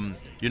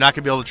 You're not going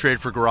to be able to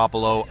trade for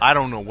Garoppolo. I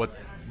don't know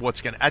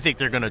what's going to – I think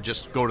they're going to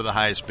just go to the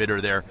highest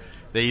bidder there.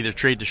 They either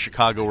trade to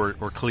Chicago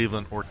or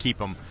Cleveland or keep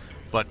him.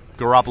 But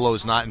Garoppolo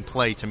is not in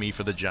play to me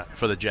for the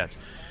Jets.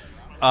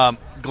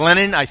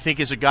 Glennon, I think,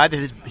 is a guy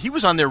that he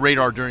was on their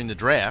radar during the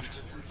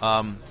draft.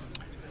 And,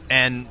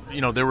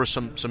 there was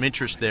some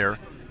interest there.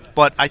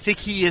 But I think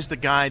he is the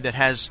guy that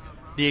has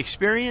the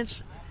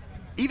experience,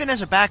 even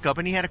as a backup.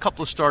 And he had a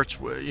couple of starts,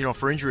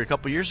 for injury a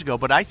couple of years ago.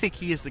 But I think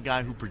he is the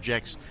guy who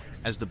projects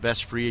as the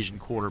best free agent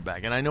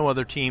quarterback. And I know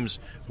other teams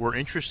were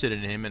interested in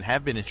him and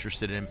have been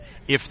interested in him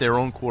if their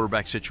own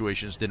quarterback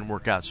situations didn't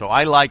work out. So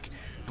I like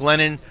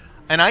Glennon.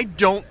 And I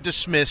don't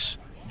dismiss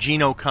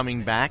Geno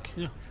coming back.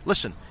 Yeah.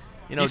 Listen,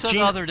 he said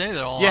the other day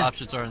that all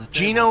options are on the table.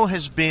 Geno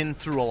has been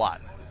through a lot,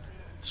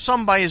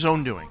 some by his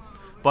own doing.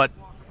 But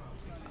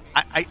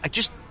I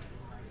just,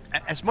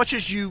 as much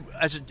as you,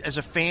 as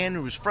a fan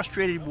who is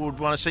frustrated, would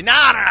want to say, no,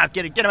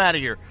 get him out of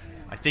here.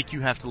 I think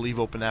you have to leave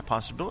open that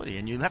possibility,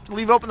 and you have to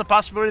leave open the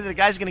possibility that the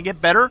guy's going to get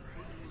better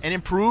and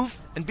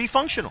improve and be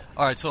functional.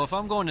 All right, so if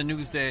I'm going to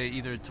Newsday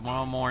either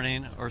tomorrow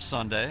morning or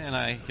Sunday, and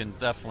I can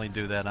definitely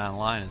do that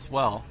online as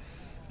well.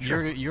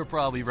 Sure. You're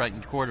probably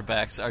writing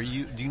quarterbacks.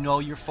 Do you know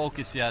your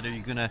focus yet? Are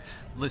you going to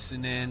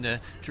listen in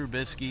to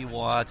Trubisky,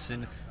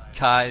 Watson,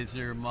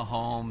 Kaiser,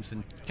 Mahomes,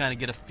 and kind of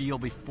get a feel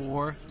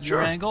before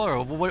your angle,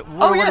 or what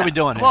are we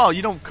doing here? Well,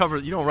 you don't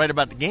write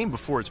about the game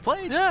before it's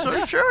played.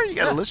 Sure, you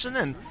got to listen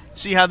and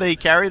see how they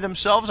carry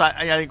themselves.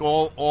 I think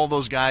all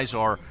those guys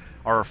are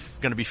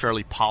going to be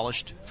fairly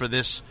polished for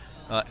this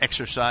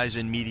exercise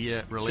in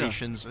media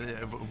relations.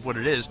 What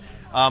it is,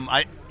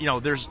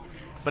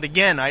 But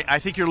again, I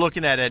think you're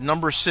looking at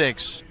number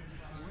 6,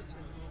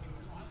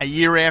 a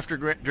year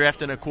after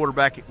drafting a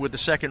quarterback with the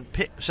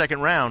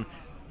second round.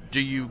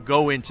 Do you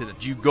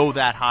go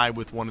that high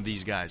with one of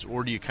these guys,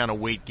 or do you kind of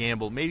wait,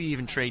 gamble, maybe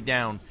even trade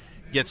down,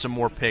 get some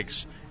more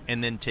picks,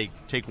 and then take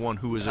one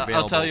who is available?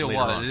 I'll tell you later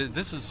what, on.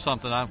 This is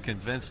something I'm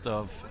convinced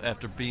of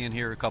after being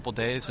here a couple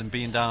days and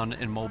being down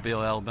in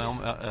Mobile,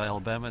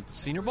 Alabama at the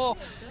Senior Bowl,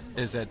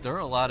 is that there are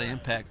a lot of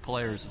impact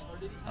players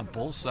on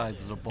both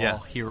sides of the ball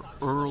here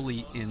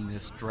early in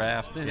this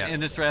draft. And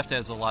this draft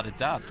has a lot of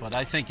depth, but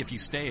I think if you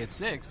stay at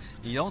 6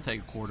 and you don't take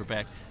a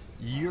quarterback,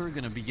 you're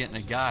going to be getting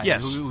a guy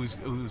who's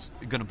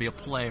going to be a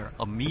player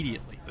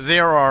immediately.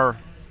 There are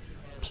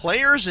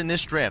players in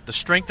this draft. The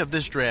strength of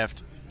this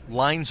draft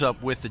lines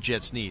up with the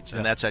Jets' needs,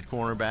 and that's at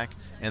cornerback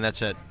and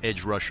that's at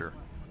edge rusher.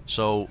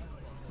 So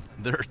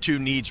there are 2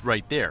 needs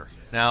right there.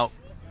 Now,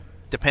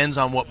 depends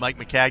on what Mike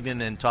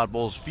Maccagnan and Todd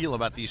Bowles feel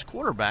about these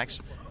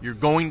quarterbacks. You're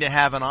going to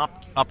have an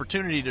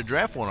opportunity to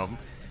draft one of them.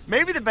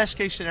 Maybe the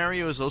best-case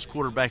scenario is those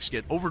quarterbacks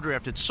get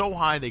overdrafted so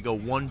high they go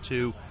 1,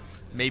 2,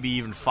 maybe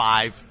even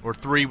 5 or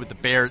 3 with the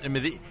Bears. I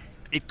mean,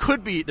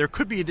 there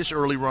could be this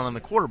early run on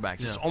the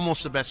quarterbacks. It's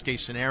almost the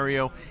best-case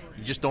scenario.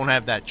 You just don't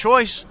have that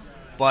choice.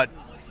 But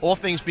all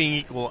things being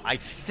equal, I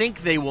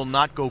think they will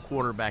not go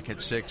quarterback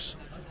at 6.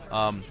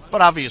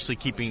 But obviously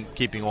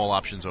keeping all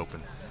options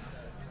open.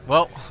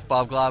 Well,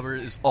 Bob Glauber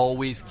is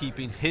always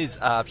keeping his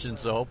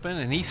options open,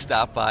 and he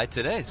stopped by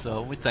today.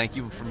 So we thank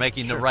you for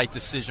making the right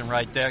decision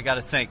right there. I got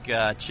to thank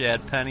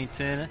Chad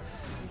Pennington,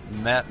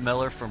 Matt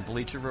Miller from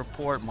Bleacher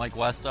Report, Mike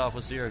Westhoff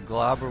was here,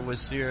 Glauber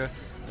was here.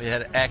 We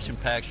had an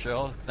action-packed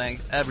show.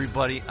 Thanks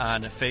everybody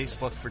on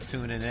Facebook for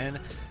tuning in.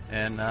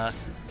 And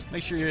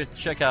make sure you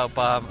check out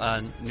Bob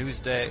on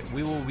Newsday.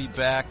 We will be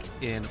back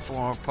in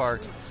Florham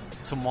Park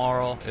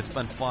tomorrow. It's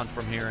been fun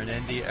from here in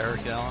Indy.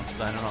 Eric Allen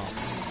signing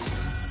off.